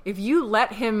flat. If you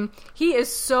let him, he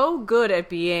is so good at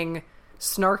being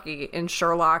snarky in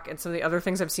Sherlock and some of the other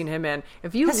things I've seen him in.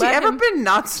 If you Has he ever been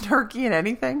not snarky in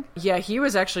anything? Yeah, he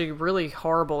was actually really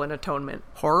horrible in Atonement.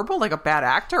 Horrible? Like a bad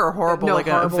actor, or horrible like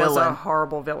horrible a villain? As a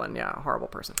horrible villain, yeah, a horrible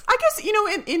person. I guess,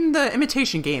 in the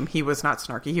Imitation Game, he was not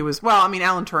snarky. He was, well, I mean,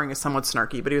 Alan Turing is somewhat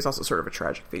snarky, but he was also sort of a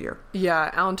tragic figure.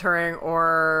 Yeah, Alan Turing,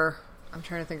 or... I'm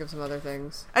trying to think of some other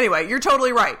things. Anyway, you're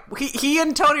totally right. He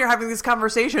and Tony are having these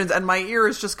conversations, and my ear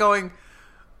is just going,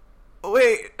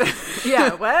 wait.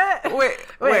 Yeah, what? wait.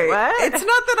 What?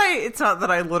 It's not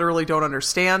that I literally don't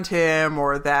understand him,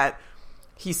 or that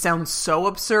he sounds so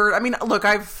absurd. I mean, look,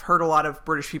 I've heard a lot of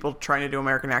British people trying to do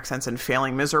American accents and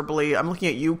failing miserably. I'm looking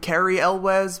at you, Carrie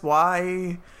Elwes.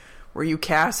 Why were you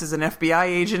cast as an FBI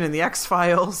agent in the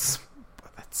X-Files?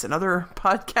 That's another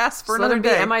podcast for another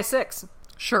day. MI6.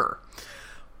 Sure.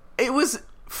 It was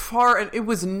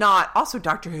not, also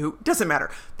Doctor Who, doesn't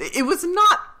matter. It was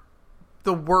not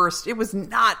the worst. It was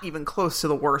not even close to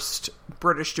the worst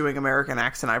British doing American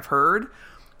accent I've heard.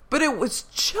 But it was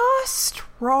just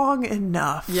wrong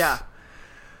enough. Yeah.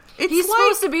 He's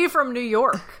supposed to be from New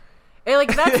York. And,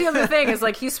 that's the other thing, is,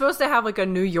 he's supposed to have, a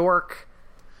New York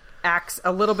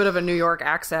a little bit of a New York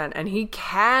accent, and he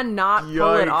cannot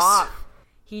pull it off.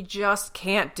 He just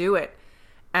can't do it.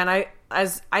 And I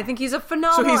think he's a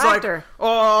phenomenal actor.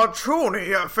 Like, Tony,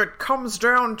 if it comes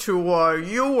down to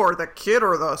you or the kid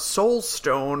or the soul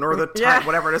stone or the time,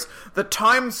 whatever it is, the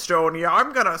time stone,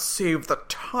 I'm gonna save the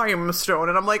time stone.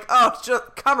 And I'm like,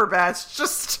 just Cumberbatch,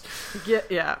 just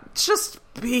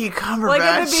be Cumberbatch.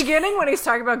 At the beginning when he's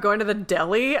talking about going to the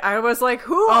deli, I was like,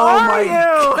 who are you?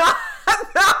 God.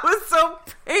 That was so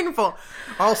painful.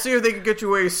 I'll see if they can get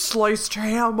you a sliced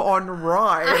ham on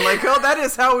rye. That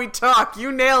is how we talk.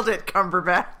 You nailed it,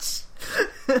 Cumberbatch.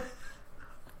 It's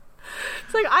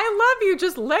I love you,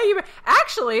 just let you...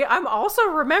 Actually, I'm also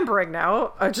remembering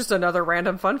now, just another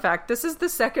random fun fact, this is the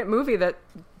second movie that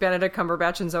Benedict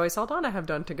Cumberbatch and Zoe Saldana have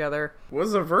done together. What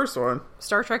was the first one?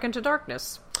 Star Trek Into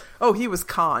Darkness. Oh, he was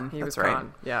Khan. He was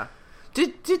Khan, yeah.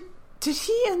 Did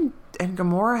he and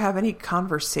Gamora have any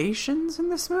conversations in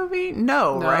this movie?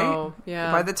 No, right?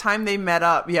 Yeah. By the time they met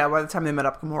up,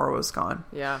 Gamora was gone.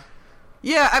 Yeah.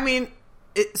 Yeah, I mean,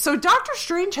 so Doctor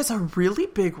Strange has a really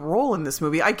big role in this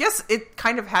movie. I guess it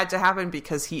kind of had to happen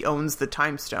because he owns the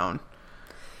Time Stone.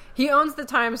 He owns the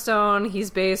Time Stone. He's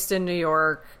based in New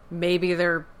York. Maybe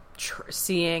they're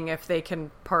seeing if they can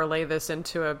parlay this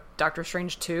into a Doctor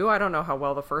Strange 2. I don't know how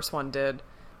well the first one did.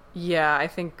 Yeah, I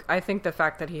think the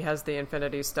fact that he has the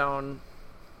Infinity Stone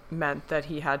meant that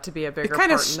he had to be a bigger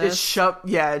part in this.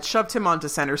 It shoved him onto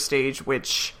center stage,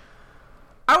 which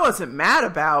I wasn't mad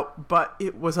about, but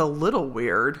it was a little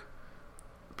weird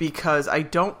because I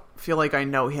don't feel like I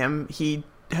know him. He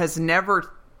has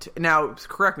never, now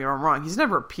correct me if I'm wrong, he's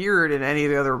never appeared in any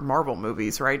of the other Marvel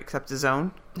movies, right? Except his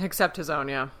own? Except his own,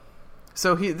 yeah.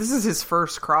 So this is his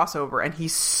first crossover, and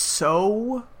he's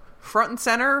so front and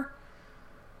center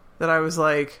that I was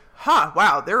like,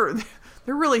 wow, they're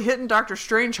really hitting Doctor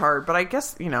Strange hard. But I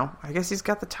guess he's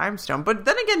got the Time Stone. But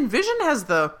then again, Vision has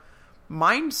the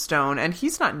Mind Stone, and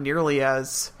he's not nearly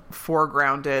as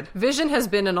foregrounded. Vision has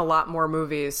been in a lot more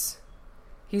movies.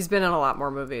 He's been in a lot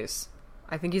more movies.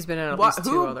 I think he's been in at least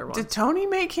two other ones. Did Tony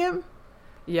make him?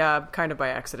 Yeah, kind of by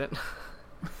accident.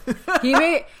 He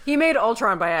made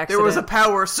Ultron by accident. There was a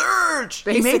power surge.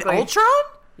 Basically. He made Ultron?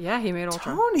 Yeah, he made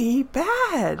Ultron. Tony,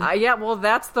 bad. Yeah, well,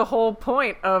 that's the whole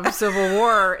point of Civil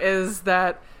War, is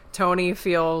that Tony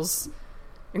feels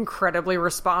incredibly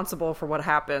responsible for what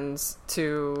happens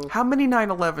to... How many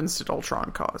 9/11s did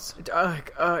Ultron cause?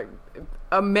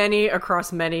 Many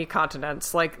across many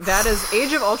continents. That is...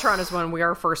 Age of Ultron is when we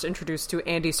are first introduced to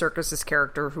Andy Serkis's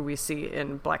character, who we see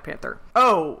in Black Panther.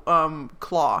 Oh,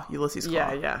 Claw. Ulysses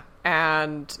Claw. Yeah.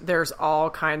 And there's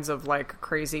all kinds of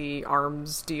crazy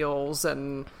arms deals,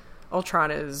 and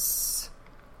Ultron is,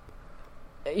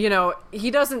 he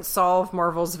doesn't solve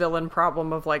Marvel's villain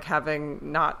problem of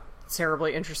having not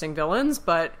terribly interesting villains,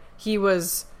 but he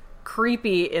was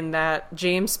creepy in that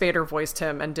James Spader voiced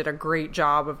him and did a great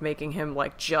job of making him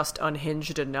just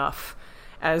unhinged enough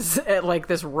as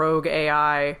this rogue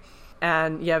AI.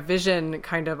 And yeah, Vision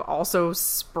kind of also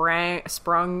sprung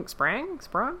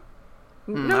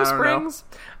no springs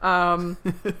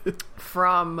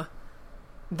from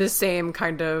the same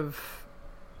kind of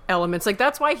elements.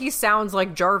 That's why he sounds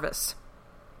like Jarvis.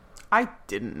 I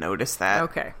didn't notice that.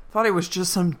 Okay. Thought he was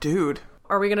just some dude.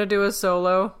 Are we gonna do a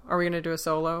solo?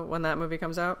 When that movie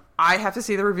comes out? I have to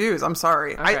see the reviews. I'm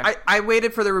sorry. Okay. I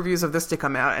waited for the reviews of this to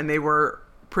come out, and they were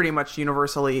pretty much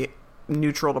universally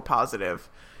neutral to positive.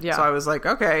 Yeah. So I was like,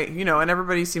 okay, and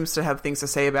everybody seems to have things to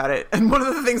say about it. And one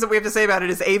of the things that we have to say about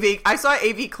it is I saw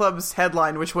AV Club's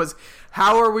headline, which was,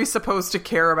 how are we supposed to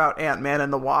care about Ant-Man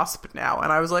and the Wasp now?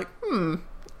 And I was like, I kind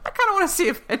of want to see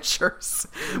Avengers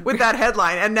with that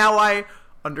headline. And now I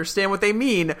understand what they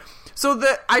mean. So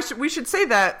we should say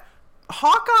that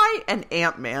Hawkeye and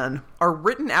Ant-Man are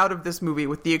written out of this movie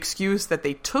with the excuse that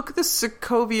they took the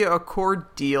Sokovia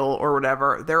Accord deal or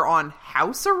whatever. They're on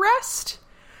house arrest.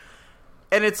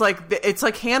 And it's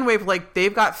like hand wave, like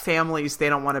they've got families, they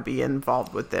don't want to be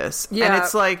involved with this. Yeah. And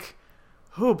it's like,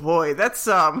 oh boy, that's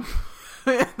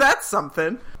that's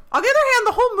something. On the other hand,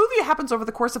 the whole movie happens over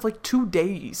the course of like 2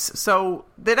 days. So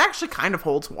that actually kind of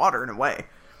holds water in a way.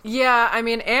 Yeah, I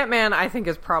mean, Ant-Man, I think,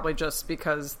 is probably just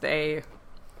because they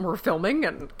were filming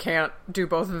and can't do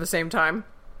both at the same time.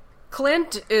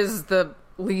 Clint is the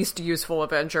least useful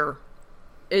Avenger.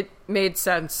 It made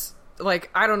sense. Like,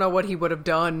 I don't know what he would have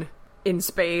done in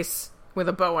space with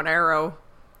a bow and arrow.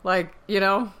 Like,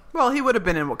 Well, he would have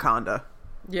been in Wakanda.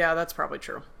 Yeah, that's probably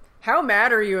true. How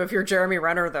mad are you if you're Jeremy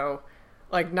Renner, though?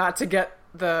 Like, not to get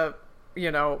the,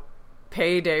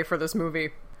 payday for this movie.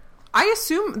 I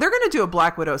assume they're going to do a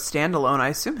Black Widow standalone. I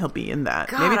assume he'll be in that.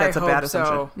 God, maybe that's a bad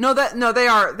assumption. So. No,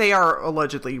 they are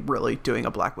allegedly really doing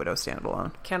a Black Widow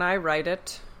standalone. Can I write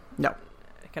it? No.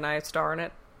 Can I star in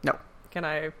it? No. Can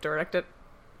I direct it?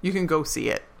 You can go see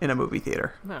it in a movie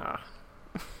theater. Oh.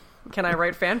 Can I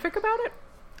write fanfic about it?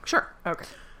 Sure. Okay.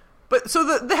 But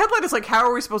so the headline is like, how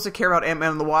are we supposed to care about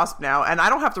Ant-Man and the Wasp now? And I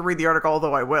don't have to read the article,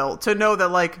 although I will, to know that,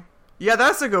 like, yeah,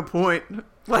 that's a good point.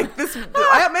 Like, this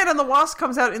Ant-Man and the Wasp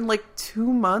comes out in like 2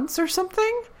 months or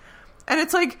something. And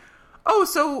it's like, oh,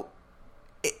 so,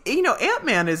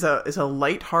 Ant-Man is a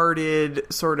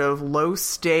lighthearted, sort of low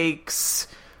stakes.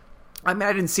 I mean,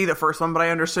 I didn't see the first one, but I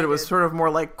understood it was sort of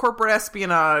more like corporate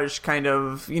espionage, kind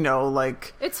of,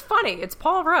 like... It's funny. It's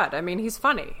Paul Rudd. I mean, he's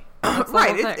funny.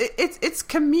 Right. It's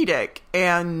comedic.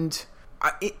 And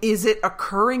is it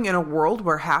occurring in a world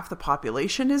where half the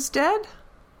population is dead?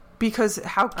 Because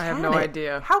I have no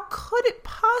idea. How could it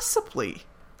possibly?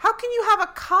 How can you have a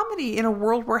comedy in a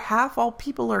world where half all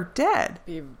people are dead?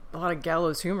 Be a lot of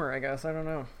gallows humor, I guess. I don't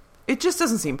know. It just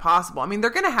doesn't seem possible. I mean, they're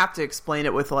going to have to explain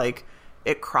it with, like...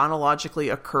 it chronologically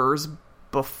occurs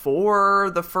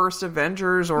before the first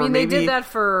Avengers, or maybe... they did that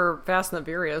for Fast and the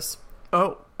Furious.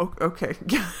 Oh, okay.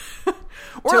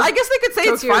 Or I guess they could say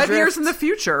it's 5 years in the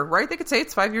future, right? They could say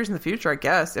it's 5 years in the future, I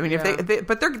guess. I mean, if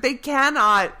they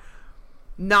cannot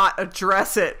not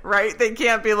address it, right? They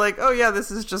can't be like, oh yeah, this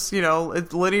is just,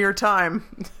 it's linear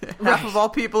time. Half of all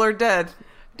people are dead.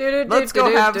 Let's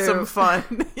go have some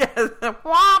fun. Yeah,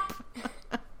 whop!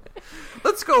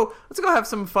 Let's go have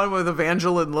some fun with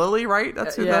Evangeline Lilly, right?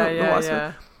 That's who the Wasp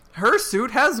is. Her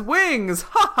suit has wings.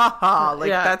 Ha ha ha. Like,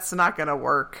 that's not going to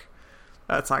work.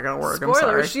 That's not going to work. Spoiler, I'm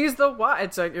sorry. She's the what?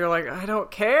 It's like, you're like, I don't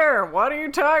care. What are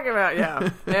you talking about? Yeah.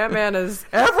 Ant-Man is...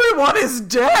 Everyone is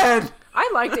dead.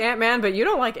 I liked Ant-Man, but you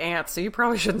don't like ants, so you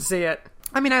probably shouldn't see it.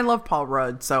 I mean, I love Paul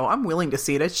Rudd, so I'm willing to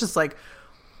see it. It's just like,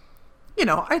 I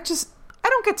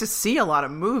don't get to see a lot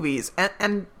of movies.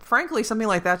 And frankly, something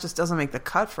like that just doesn't make the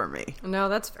cut for me. No,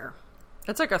 that's fair.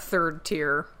 That's like a third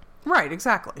tier. Right,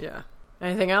 exactly. Yeah.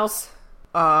 Anything else?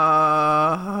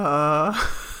 How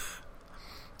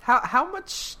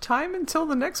much time until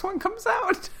the next one comes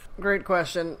out? Great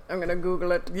question. I'm going to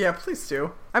Google it. Yeah, please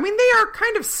do. I mean, they are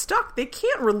kind of stuck. They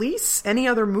can't release any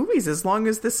other movies as long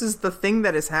as this is the thing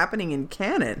that is happening in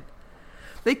canon.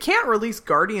 They can't release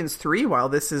Guardians 3 while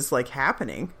this is, like,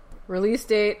 happening. Release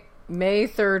date, May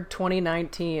 3rd,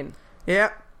 2019.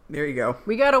 Yeah, there you go.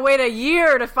 We gotta wait a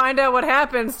year to find out what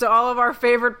happens to all of our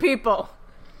favorite people.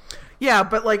 Yeah,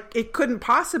 but, like, it couldn't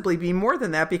possibly be more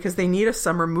than that because they need a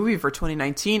summer movie for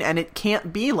 2019, and it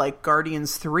can't be like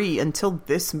Guardians 3 until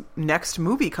this next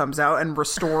movie comes out and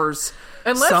restores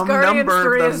some Guardians number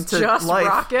 3 of them is to just life.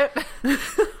 Rocket.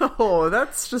 Oh,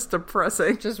 that's just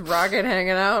depressing. Just Rocket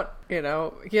hanging out,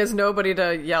 he has nobody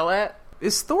to yell at.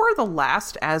 Is Thor the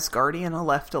last Asgardian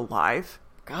left alive?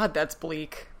 God, that's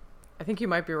bleak. I think you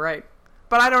might be right.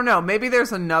 But I don't know. Maybe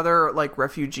there's another, like,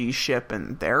 refugee ship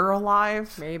and they're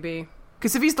alive? Maybe.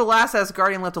 Because if he's the last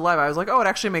Asgardian left alive, I was like, oh, it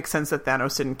actually makes sense that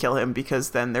Thanos didn't kill him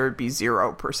because then there would be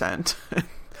 0%.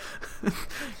 You're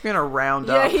gonna round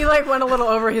up. Yeah, he, like, went a little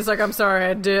over. He's like, I'm sorry,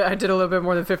 I did a little bit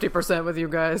more than 50% with you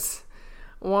guys.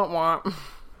 Womp womp.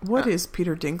 What is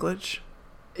Peter Dinklage?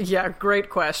 Yeah, great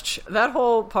question. That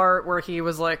whole part where he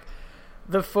was like,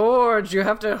 the forge, you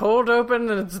have to hold open,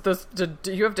 and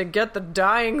you have to get the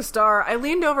dying star. I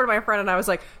leaned over to my friend and I was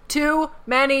like, too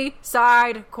many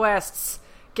side quests.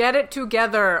 Get it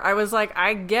together. I was like,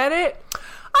 I get it.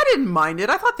 I didn't mind it.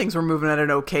 I thought things were moving at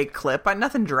an okay clip.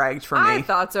 Nothing dragged for me. I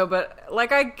thought so, but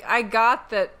like I got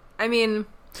that. I mean,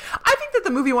 I think that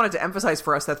the movie wanted to emphasize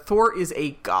for us that Thor is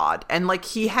a god, and like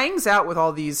he hangs out with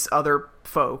all these other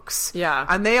folks. Yeah.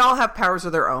 And they all have powers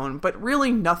of their own, but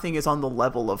really nothing is on the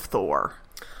level of Thor.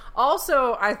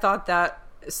 Also, I thought that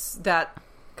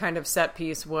kind of set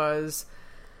piece was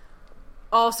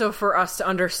also for us to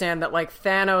understand that like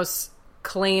Thanos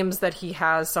claims that he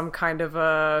has some kind of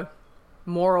a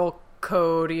moral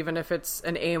code, even if it's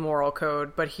an amoral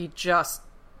code, but he just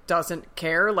doesn't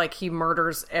care. Like he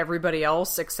murders everybody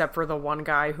else except for the one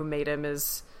guy who made him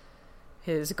his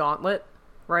gauntlet,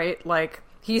 right? Like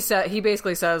he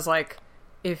basically says like,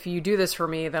 if you do this for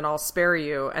me, then I'll spare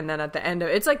you. And then at the end of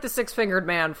it's like the six-fingered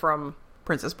man from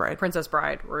Princess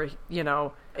Bride, where, you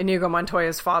know, Inigo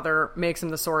Montoya's father makes him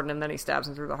the sword and then he stabs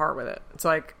him through the heart with it. It's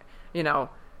like, you know,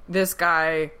 this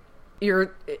guy,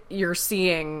 you're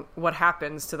seeing what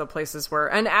happens to the places where,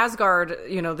 and Asgard,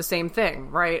 you know, the same thing,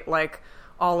 right? Like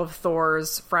all of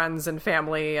Thor's friends and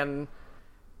family and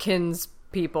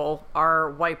kinspeople are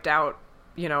wiped out,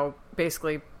 you know,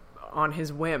 basically on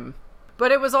his whim.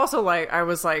 But it was also like, I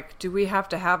was like, do we have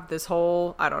to have this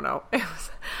whole, I don't know. I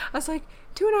was like,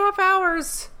 2.5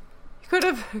 hours. You could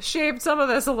have shaved some of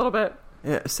this a little bit.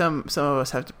 Yeah, some of us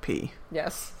have to pee.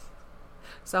 Yes.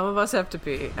 Some of us have to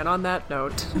pee. And on that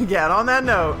note... Yeah, and on that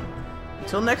note,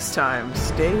 until next time,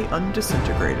 stay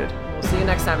undisintegrated. We'll see you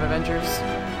next time,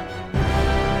 Avengers.